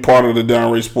it'll be part of the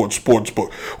Downright Sports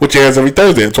Sportsbook, which airs every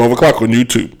Thursday at 12 o'clock on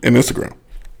YouTube and Instagram.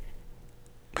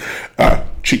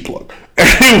 Cheap plug.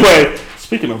 Anyway,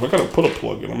 speaking of, I gotta put a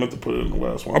plug in. I meant to put it in the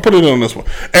last one. I'll put it in on this one.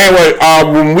 Anyway,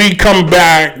 when we come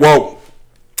back, well,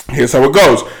 here's how it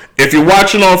goes. If you're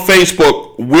watching on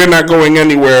Facebook, we're not going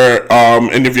anywhere.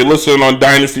 And if you're listening on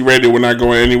Dynasty Radio, we're not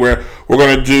going anywhere. We're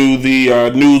going to do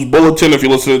the news bulletin. If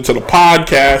you're listening to the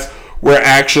podcast, we're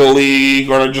actually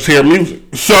going to just hear music.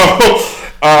 So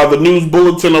the news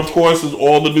bulletin, of course, is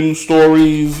all the news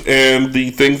stories and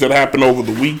the things that happened over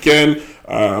the weekend.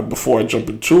 Before I jump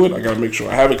into it, I got to make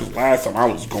sure I have it because last time I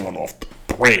was going off the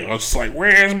brain. I was just like,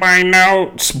 where's my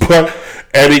notes? But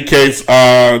in any case,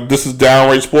 this is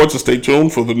Downright Sports, and stay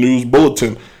tuned for the news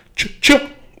bulletin. Chill.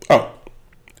 Oh,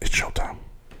 it's showtime.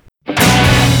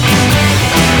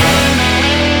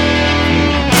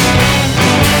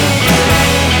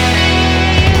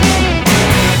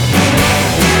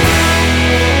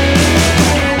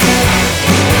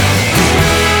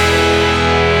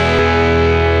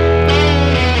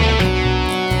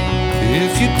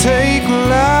 If you take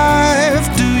life,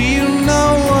 do you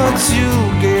know what you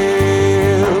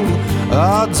give?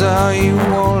 Odds are you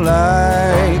won't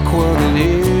like what it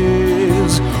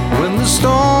is. When the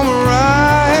storm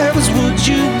arrives, would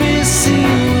you be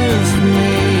seen with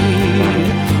me?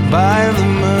 By the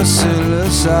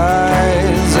merciless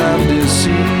eyes I've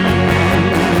deceived.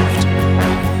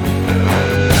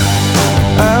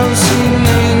 I've seen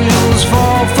angels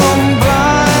fall from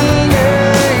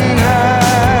blinding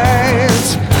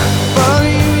heights, but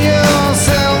you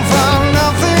yourself are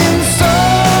nothing so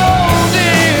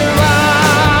divine.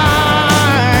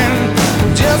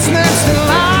 Just next in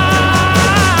line,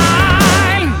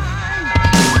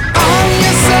 own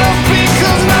yourself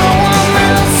because no one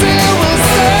else here will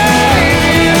save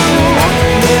you.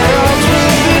 The odds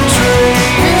will betray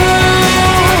you,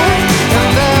 and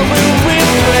that will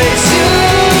replace you.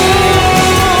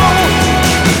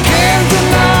 Can't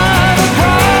deny the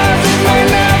prize, it may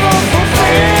never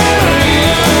fulfill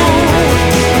you.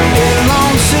 It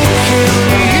won't secure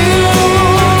you.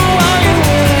 Are you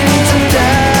willing to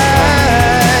die?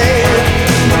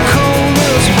 The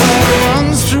coldest blood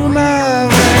runs through my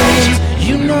veins.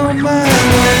 You know my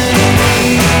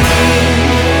name.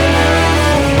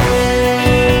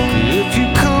 If you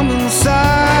come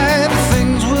inside,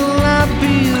 things will not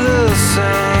be the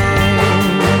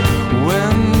same.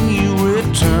 When you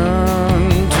return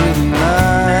to the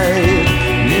night,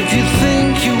 if you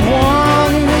think you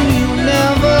won, you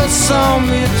never saw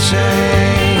me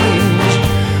change.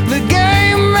 The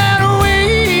game that we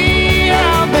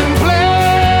have been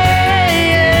playing,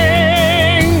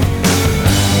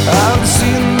 I've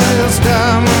seen this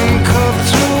time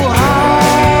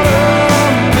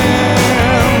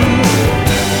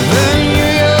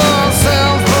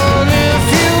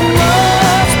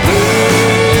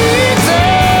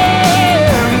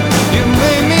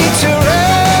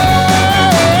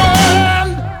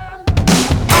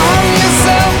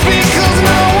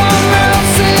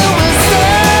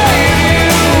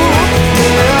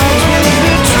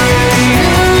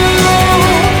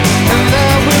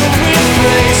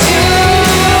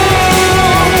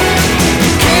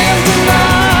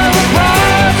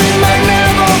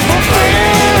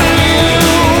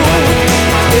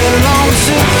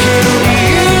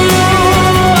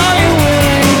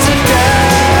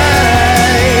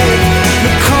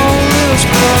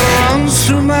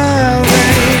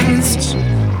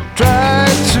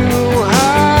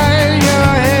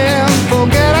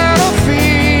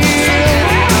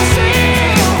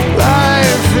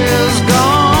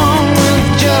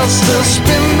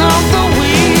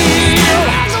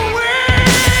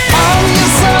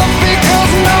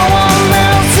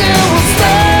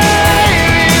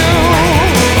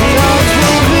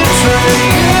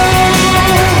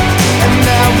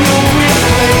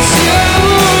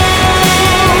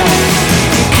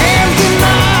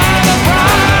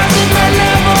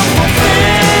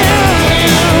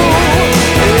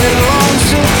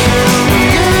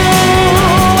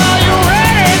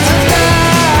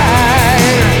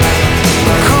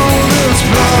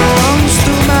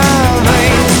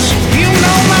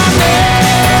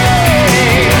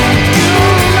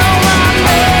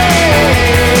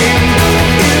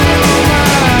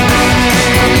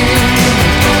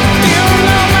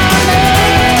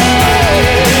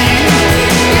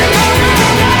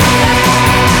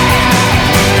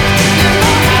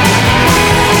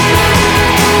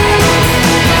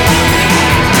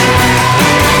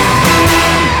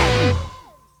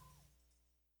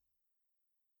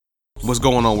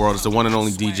going on, world? It's the one and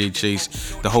only DJ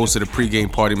Chase, the host of the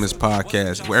Pregame Party Miss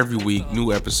podcast, where every week,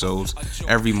 new episodes,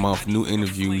 every month, new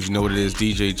interviews. You know what it is,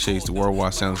 DJ Chase, the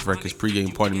Worldwide Sounds Records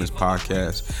Pregame Party Miss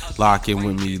podcast. Lock in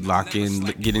with me,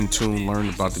 get in tune, learn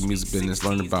about the music business,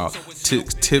 learn about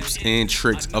tips and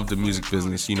tricks of the music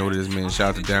business. You know what it is, man. Shout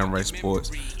out to Downright Sports,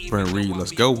 Brent Reed.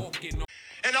 Let's go.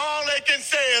 And all they can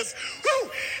say is, whoo,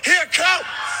 here comes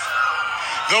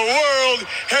the world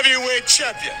heavyweight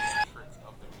champion.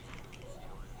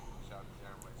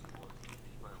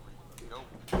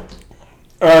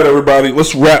 All right, everybody,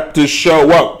 let's wrap this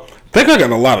show up. I think I got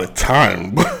a lot of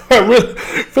time, but I really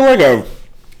feel like I've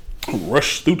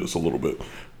rushed through this a little bit.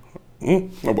 Oh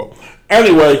well.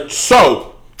 Anyway,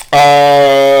 so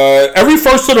every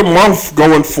first of the month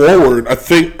going forward, I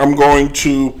think I'm going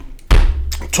to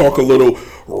talk a little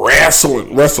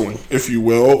wrestling, if you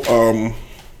will.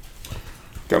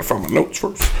 Gotta find my notes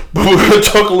first, but we're gonna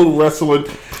talk a little wrestling.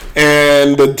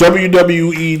 And the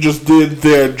WWE just did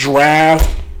their draft.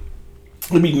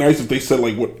 It'd be nice if they said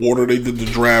like what order they did the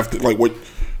draft, like what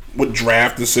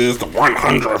draft this is, the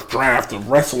 100th draft of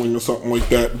wrestling or something like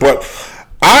that. But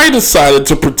I decided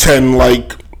to pretend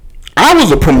like I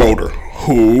was a promoter.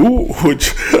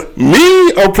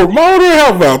 Me, a promoter?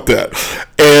 How about that?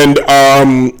 And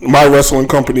my wrestling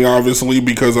company, obviously,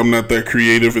 because I'm not that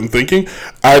creative in thinking,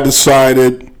 I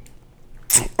decided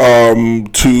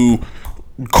to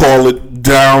call it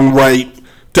Downright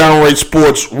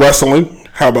Sports Wrestling.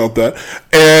 How about that?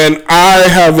 And I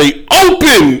have a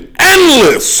open,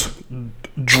 endless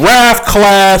draft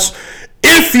class,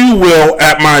 if you will,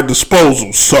 at my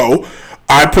disposal. So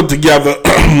I put together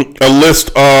a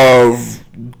list of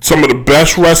some of the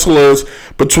best wrestlers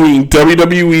between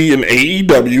WWE and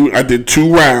AEW. I did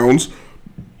 2 rounds.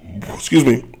 Excuse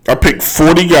me. I picked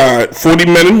 40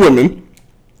 men and women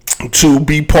to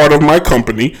be part of my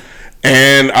company.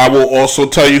 And I will also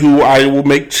tell you who I will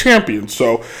make champions.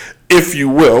 So, if you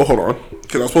will, hold on.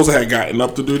 Because I'm supposed to have gotten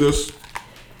up to do this.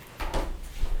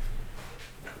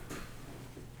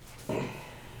 I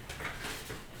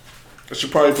should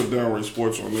probably put Downright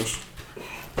Sports on this.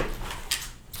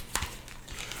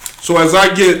 So as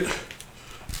I get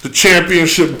the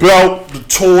championship belt, the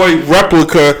toy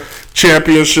replica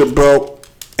championship belt,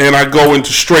 and I go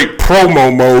into straight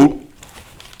promo mode,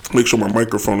 make sure my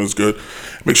microphone is good,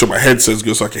 make sure my headset's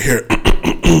good so I can hear it.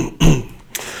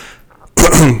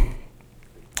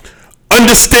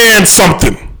 Understand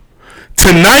something.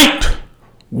 Tonight,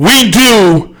 we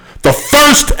do the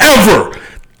first ever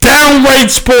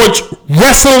Downright Sports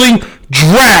Wrestling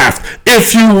Draft,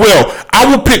 if you will. I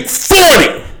will pick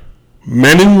 40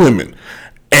 men and women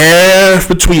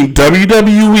between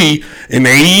WWE and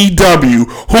AEW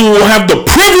who will have the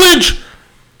privilege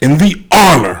and the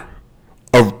honor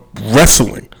of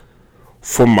wrestling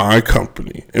for my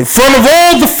company in front of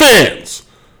all the fans.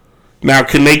 Now,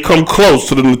 can they come close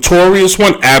to the notorious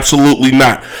one? Absolutely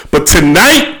not. But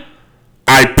tonight,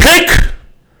 I pick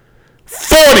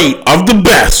 40 of the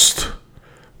best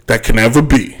that can ever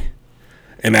be.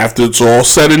 And after it's all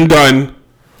said and done,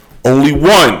 only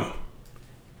one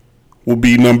will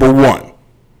be number 1.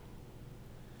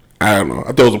 I don't know.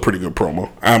 I thought it was a pretty good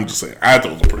promo. I'm just saying. I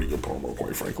thought it was a pretty good promo,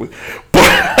 quite frankly. But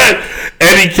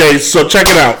any case, so check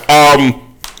it out.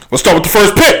 Let's start with the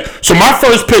first pick. So my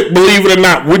first pick, believe it or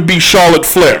not, would be Charlotte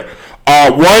Flair.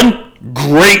 1,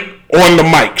 great on the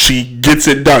mic. She gets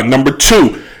it done. Number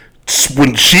 2,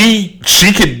 when she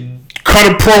could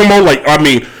cut a promo,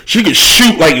 she could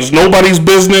shoot like it's nobody's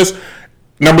business.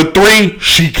 Number 3,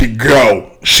 she could go.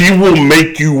 She will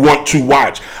make you want to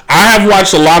watch. I have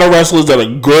watched a lot of wrestlers that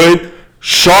are good.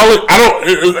 Charlotte,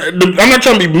 I'm not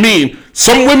trying to be mean.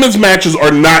 Some women's matches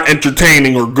are not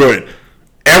entertaining or good.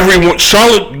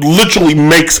 Charlotte literally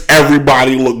makes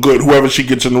everybody look good. Whoever she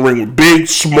gets in the ring with, big,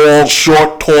 small,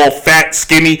 short, tall, fat,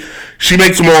 skinny, she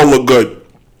makes them all look good.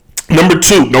 Number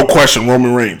 2, no question,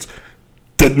 Roman Reigns.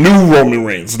 The new Roman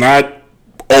Reigns, not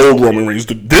old Roman Reigns.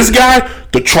 This guy,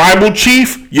 the tribal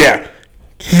chief, yeah,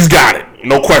 he's got it,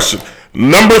 no question.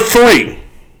 Number 3,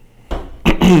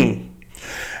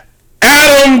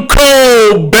 Adam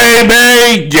Cole,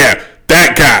 baby, yeah,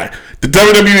 that guy. The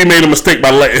WWE made a mistake by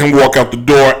letting him walk out the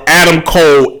door. Adam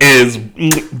Cole is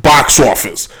box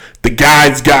office. The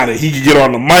guy's got it. He can get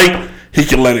on the mic. He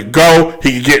can let it go.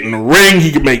 He can get in the ring.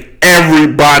 He can make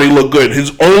everybody look good.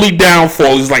 His only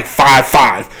downfall is like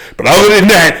 5'5". But other than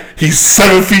that, he's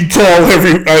 7 feet tall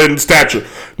in stature.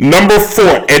 Number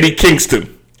 4, Eddie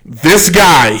Kingston. This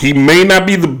guy, he may not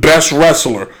be the best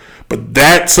wrestler, but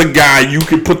that's a guy you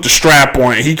can put the strap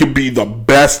on. He could be the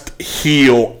best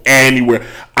heel anywhere.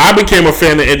 I became a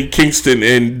fan of Eddie Kingston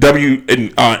in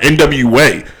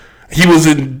NWA. He was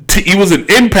in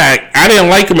Impact. I didn't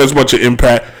like him as much at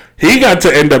Impact. He got to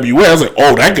NWA. I was like,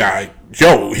 oh, that guy,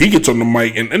 yo, he gets on the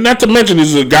mic. And not to mention,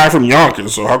 he's a guy from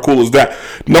Yonkers, so how cool is that?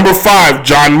 Number 5,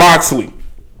 Jon Moxley,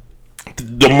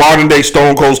 the modern-day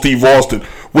Stone Cold Steve Austin,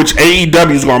 which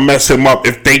AEW is going to mess him up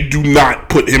if they do not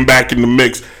put him back in the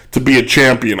mix to be a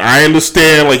champion. I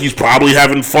understand, like, he's probably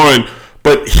having fun,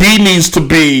 but he needs to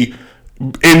be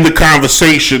in the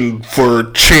conversation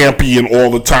for champion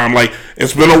all the time. Like,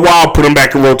 it's been a while, put him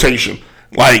back in rotation.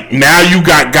 Like, now you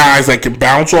got guys that can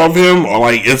bounce off him, or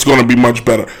like, it's going to be much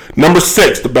better. Number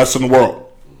 6, the best in the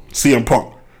world, CM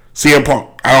Punk. CM Punk.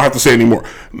 I don't have to say anymore.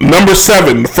 Number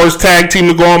 7, the first tag team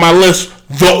to go on my list,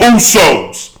 the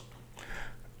Usos.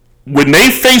 When they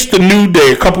faced the New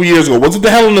Day a couple years ago, was it the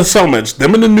Hell in a Cell match?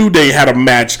 Them and the New Day had a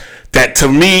match that, to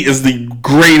me, is the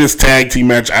greatest tag team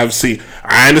match I've seen.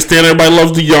 I understand everybody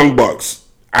loves the Young Bucks.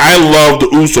 I love the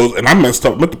Usos, and I messed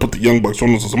up. I meant to put the Young Bucks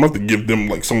on this list. I must have to give them,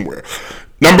 like, somewhere.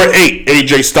 Number 8,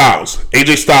 AJ Styles.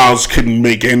 AJ Styles can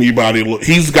make anybody look.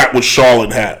 He's got what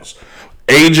Charlotte has.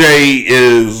 AJ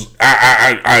is,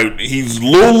 he's a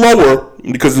little lower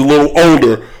because he's a little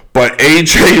older, but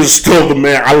AJ is still the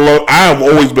man. I have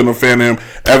always been a fan of him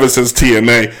ever since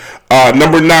TNA.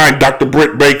 Number 9, Dr.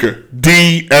 Britt Baker,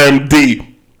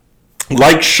 DMD.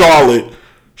 Like Charlotte,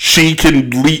 she can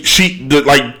lead.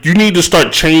 You need to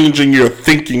start changing your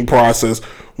thinking process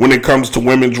when it comes to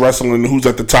women's wrestling and who's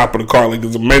at the top of the card. Like,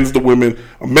 there's a men's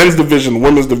division, a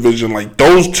women's division. Like,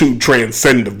 those two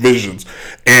transcend divisions.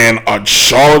 And a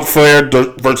Charlotte Flair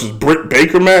versus Britt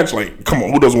Baker match, like, come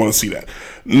on, who doesn't want to see that?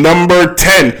 Number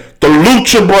 10, the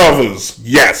Lucha Brothers.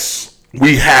 Yes,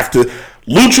 we have to.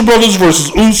 Lucha Brothers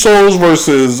versus Usos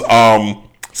versus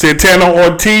Santana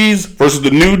Ortiz versus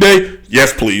the New Day.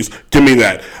 Yes, please. Give me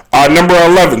that. Number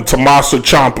 11, Tommaso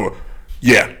Ciampa.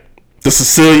 Yeah. The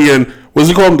Sicilian, what's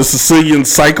he called? The Sicilian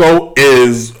Psycho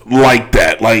is like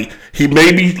that. Like, he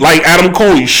may be like Adam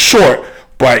Cole. He's short,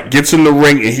 but gets in the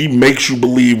ring and he makes you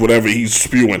believe whatever he's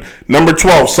spewing. Number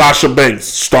 12, Sasha Banks.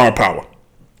 Star power.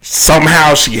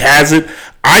 Somehow she has it.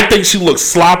 I think she looks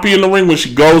sloppy in the ring when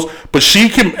she goes, but she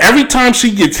can, every time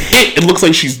she gets hit, it looks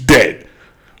like she's dead.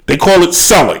 They call it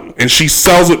selling, and she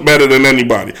sells it better than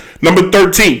anybody. Number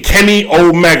 13, Kenny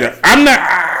Omega.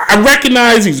 I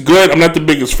recognize he's good. I'm not the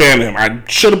biggest fan of him. I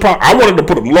wanted to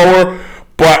put him lower,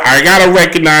 but I gotta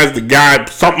recognize the guy.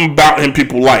 Something about him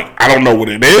people like. I don't know what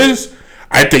it is.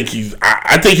 I think he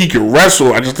can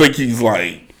wrestle. I just think he's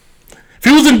like, if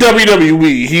he was in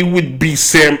WWE, he would be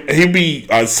Sami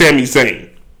Zayn.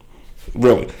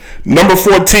 Really. Number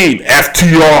 14,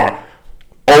 FTR.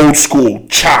 Old school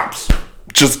chops.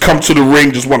 Just come to the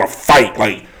ring, just want to fight.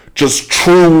 Like, just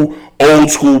true old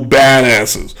school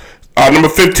badasses. Number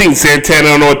 15, Santana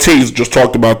and Ortiz. Just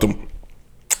talked about them.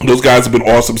 Those guys have been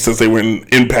awesome since they were in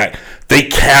Impact. They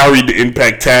carried the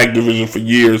Impact tag division for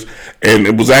years, and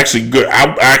it was actually good.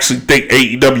 I actually think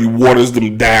AEW waters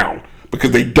them down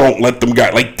because they don't let them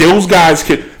guys. Like, those guys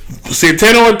can.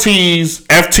 Santana Ortiz,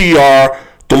 FTR,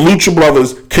 the Lucha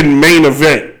Brothers can main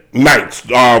event nights.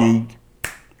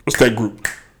 What's that group?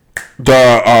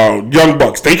 The Young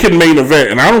Bucks. They can main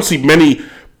event, and I don't see many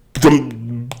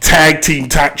tag team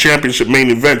championship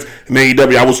main events in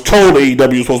AEW. I was told AEW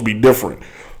was supposed to be different.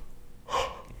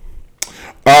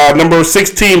 Number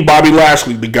 16, Bobby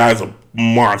Lashley. The guy's a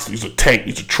monster. He's a tank.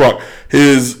 He's a truck.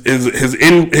 His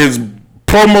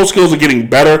promo skills are getting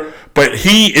better, but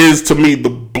he is, to me,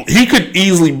 he could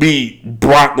easily be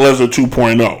Brock Lesnar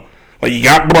 2.0. Like, you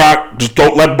got Brock, just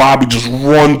don't let Bobby just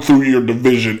run through your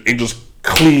division and just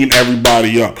clean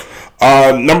everybody up.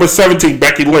 Number 17,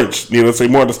 Becky Lynch. Need to say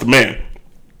more? That's the man.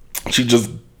 She just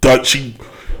does.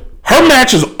 Her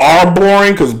matches are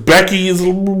boring because Becky is a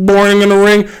little boring in the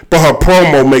ring, but her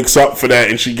promo makes up for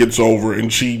that, and she gets over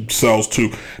and she sells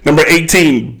too. Number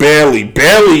 18, Bayley.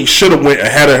 Bayley should have went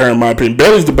ahead of her in my opinion.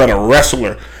 Bayley's the better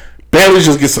wrestler. Bayley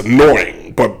just gets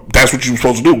annoying, but that's what you're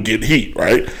supposed to do, get heat,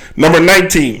 right? Number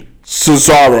 19,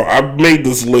 Cesaro. I made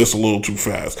this list a little too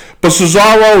fast, but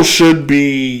Cesaro should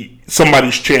be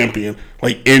somebody's champion,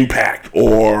 like Impact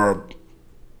or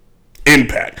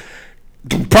Impact.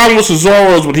 The problem with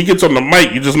Cesaro is when he gets on the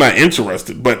mic, you're just not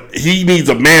interested. But he needs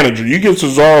a manager. You give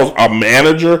Cesaro a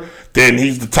manager, then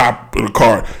he's the top of the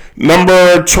card.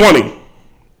 Number 20.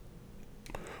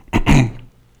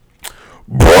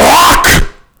 Brock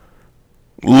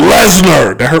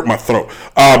Lesnar. That hurt my throat.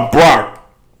 Brock.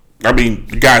 I mean,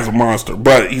 the guy's a monster,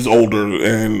 but he's older,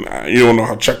 and you don't know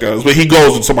how check that is. But he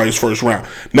goes in somebody's first round.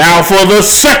 Now for the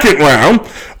second round,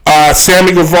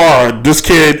 Sammy Guevara. This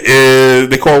kid is,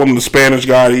 they call him the Spanish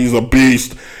guy. He's a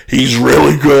beast. He's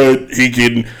really good.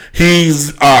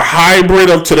 He's a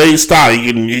hybrid of today's style.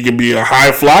 He can be a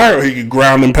high flyer, or he can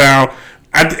ground and pound.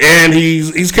 And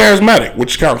he's charismatic,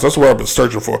 which counts. That's what I've been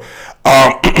searching for.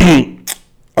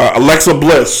 Alexa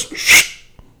Bliss,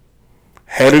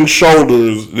 head and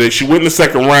shoulders. She went in the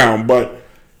second round, but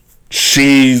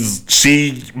she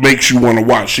makes you want to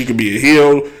watch. She could be a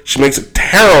heel. She makes a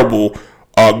terrible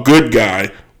good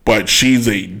guy, but she's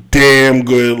a damn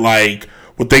good, like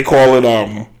what they call it,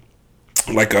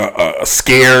 like a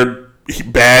scared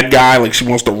bad guy. Like she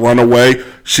wants to run away.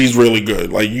 She's really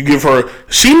good. Like you give her,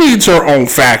 she needs her own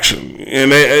faction,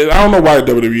 and I don't know why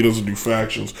WWE doesn't do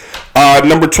factions.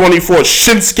 Number 24,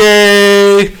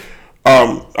 Shinsuke.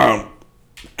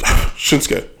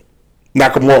 Shinsuke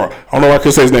Nakamura. I don't know why I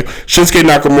couldn't say his name. Shinsuke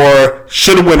Nakamura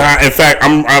should have went high. In fact,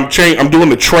 I'm doing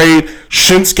the trade.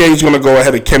 Shinsuke is going to go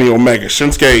ahead of Kenny Omega.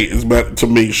 Shinsuke is better, to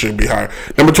me, should be higher.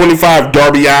 Number 25,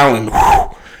 Darby Allin.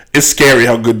 Whew. It's scary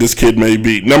how good this kid may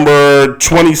be. Number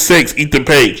 26, Ethan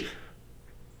Page.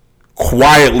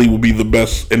 Quietly will be the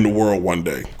best in the world one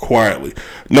day. Quietly.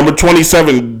 Number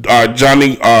 27,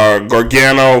 Johnny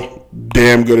Gargano.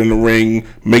 Damn good in the ring.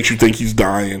 Makes you think he's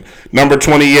dying. Number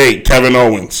 28, Kevin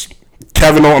Owens.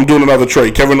 I'm doing another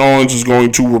trade. Kevin Owens is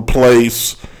going to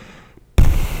replace...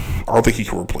 I don't think he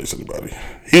can replace anybody.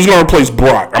 He's going to replace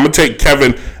Brock. I'm going to take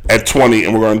Kevin at 20,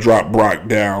 and we're going to drop Brock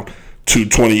down to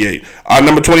 28.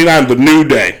 Number 29, The New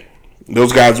Day.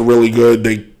 Those guys are really good.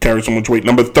 They carry so much weight.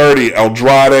 Number 30,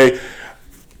 Andrade.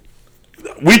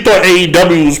 We thought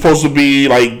AEW was supposed to be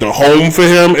like the home for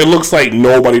him. It looks like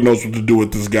nobody knows what to do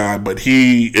with this guy, but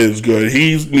he is good.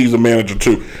 He needs a manager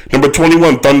too. Number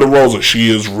 21, Thunder Rosa. She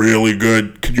is really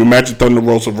good. Could you imagine Thunder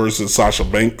Rosa versus Sasha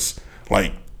Banks?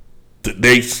 Like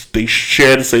they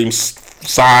share the same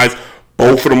size.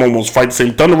 Both of them almost fight the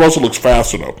same. Thunder Rosa looks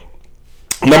faster though.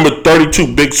 Number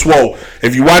 32, Big Swole.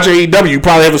 If you watch AEW, you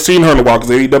probably haven't seen her in a while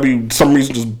because AEW, for some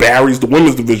reason, just buries the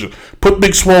women's division. Put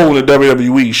Big Swole in the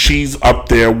WWE. She's up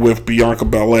there with Bianca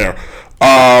Belair.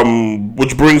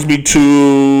 Which brings me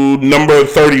to number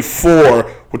 34,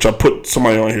 which I put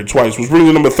somebody on here twice, which brings me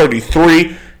to number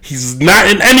 33. He's not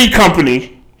in any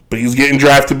company, but he's getting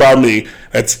drafted by me.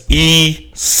 That's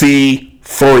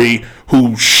EC3,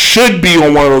 who should be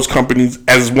on one of those companies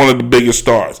as one of the biggest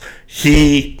stars.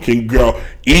 He can go.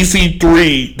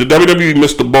 EC3, the WWE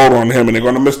missed the boat on him, and they're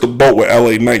going to miss the boat with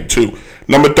LA Knight too.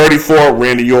 Number 34,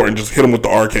 Randy Orton. Just hit him with the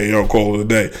RKO, call it a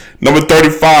day. Number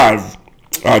 35,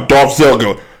 Dolph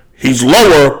Ziggler. He's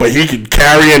lower, but he can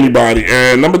carry anybody.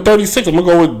 And number 36, I'm going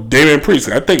to go with Damian Priest.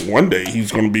 I think one day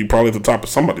he's going to be probably at the top of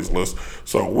somebody's list.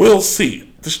 So we'll see.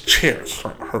 This chair is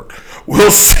starting to hurt.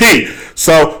 We'll see.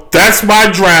 So that's my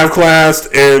draft class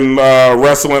in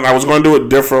wrestling. I was going to do it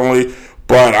differently,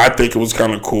 but I think it was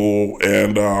kind of cool.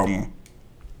 And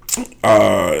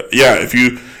if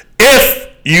you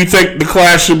think the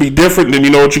class should be different, then you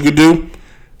know what you could do.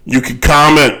 You could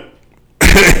comment.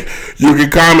 You can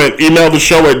comment. Email the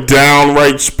show at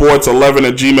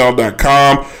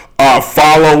downrightsports11@gmail.com.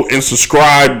 Follow and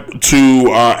subscribe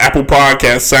to Apple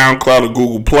Podcasts, SoundCloud, or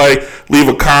Google Play. Leave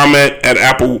a comment at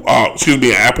Apple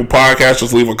Podcasts.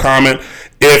 Just leave a comment.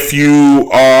 If you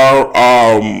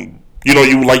are,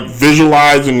 you like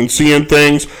visualizing and seeing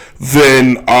things,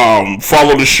 then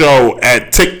follow the show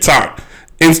at TikTok,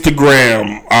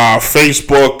 Instagram,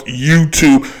 Facebook,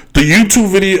 YouTube. The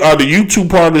YouTube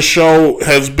part of the show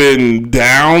has been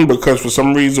down because for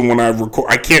some reason when I record,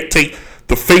 I can't take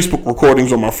the Facebook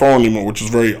recordings on my phone anymore, which is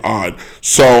very odd.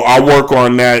 So I'll work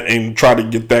on that and try to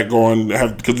get that going.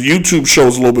 Because the YouTube show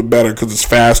is a little bit better because it's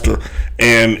faster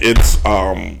and it's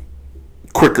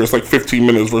quicker. It's like 15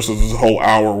 minutes versus this whole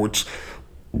hour, which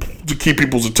to keep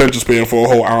people's attention span for a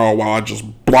whole hour while I just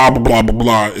blah, blah, blah, blah,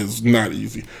 blah is not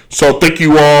easy. So thank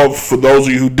you all for those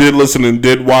of you who did listen and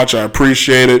did watch. I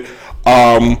appreciate it.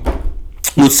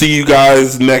 We'll see you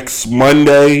guys next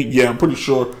Monday. Yeah, I'm pretty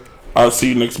sure I'll see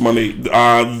you next Monday.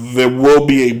 There will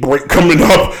be a break coming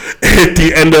up at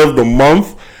the end of the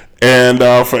month. And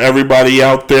for everybody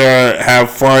out there, have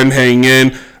fun, hang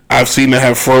in. I've seen it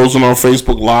have frozen on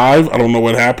Facebook Live. I don't know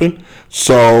what happened.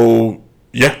 So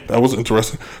yeah, that was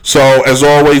interesting. So, as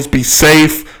always, be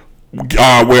safe,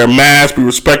 wear a mask, be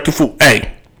respectful.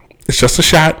 Hey, it's just a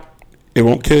shot. It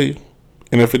won't kill you.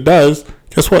 And if it does,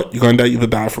 guess what? You're going to either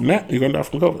die from that or you're going to die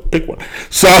from COVID. Pick one.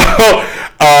 So,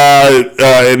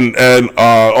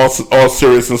 all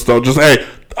seriousness, though, just, hey,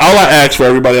 all I ask for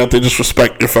everybody out there, just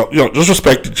respect your fellow, just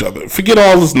respect each other. Forget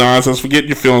all this nonsense. Forget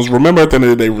your feelings. Remember, at the end of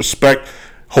the day, respect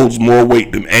holds more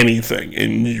weight than anything.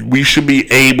 And we should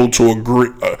be able to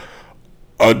agree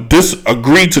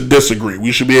to disagree.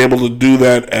 We should be able to do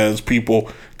that as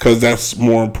people because that's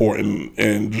more important.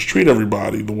 And just treat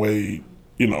everybody the way,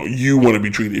 you know, you want to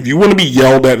be treated. If you want to be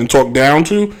yelled at and talked down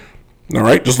to, all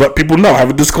right, just let people know.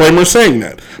 Have a disclaimer saying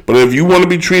that. But if you want to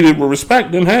be treated with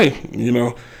respect, then hey, you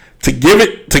know, to get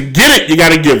it, you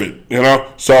got to give it, you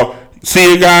know. So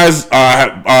see you guys.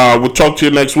 We'll talk to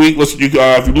you next week. Listen, if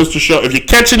you missed the show, if you're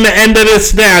catching the end of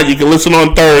this now, you can listen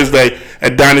on Thursday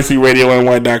at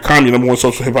DynastyRadioNY.com, your number one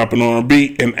social hip hop and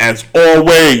R&B. And as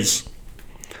always,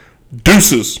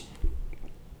 deuces.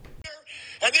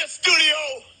 In this studio,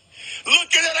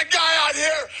 looking at a guy out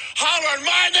here hollering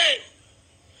my name,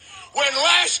 when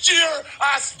last year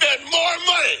I spent more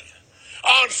money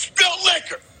on spilt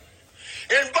liquor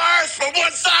in bars from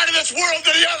one side of this world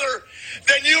to the other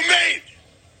than you made.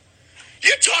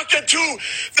 You're talking to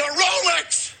the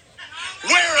Rolex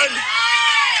wearing,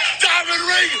 diamond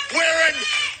ring wearing,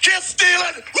 kiss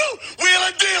stealing,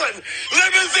 wheeling dealing,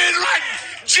 limousine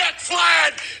riding, jet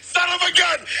flying, son of a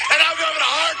gun, and I'm having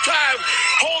a hard time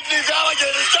holding these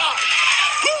alligators down.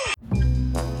 Woo!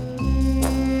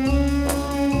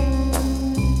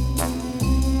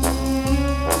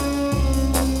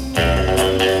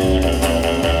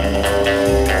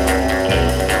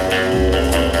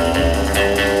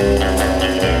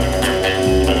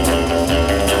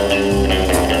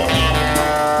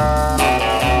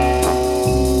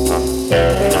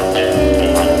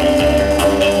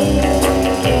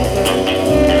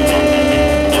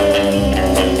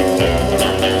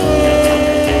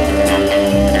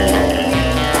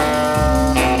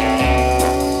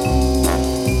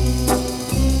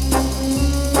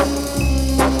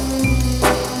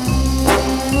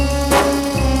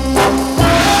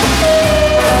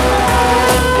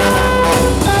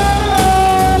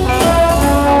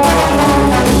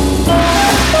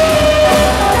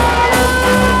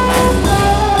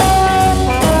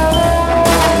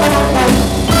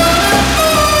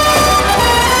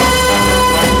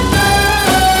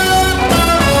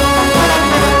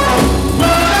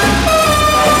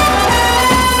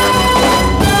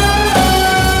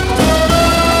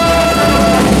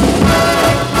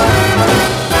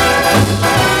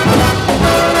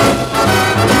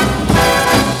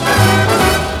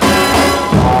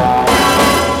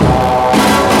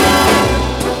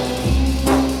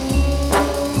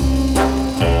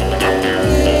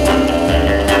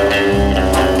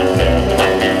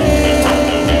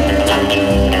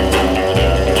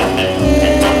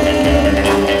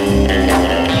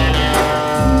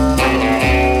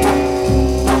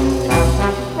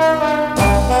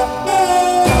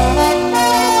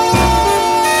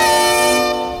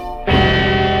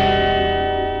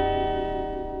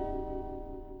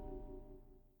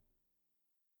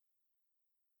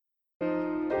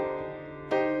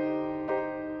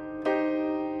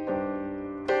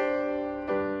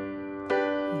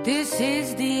 This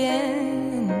is the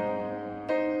end.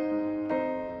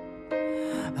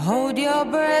 Hold your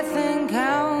breath and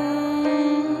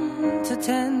count to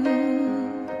 10.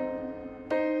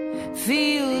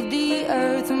 Feel the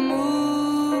earth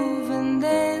move and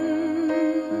then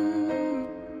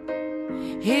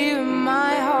hear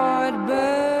my heart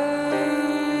burst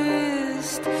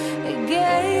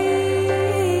again.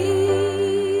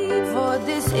 For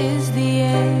this is the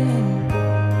end.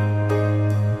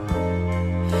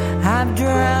 I've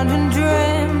drowned and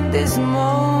dreamt this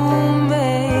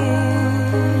moment.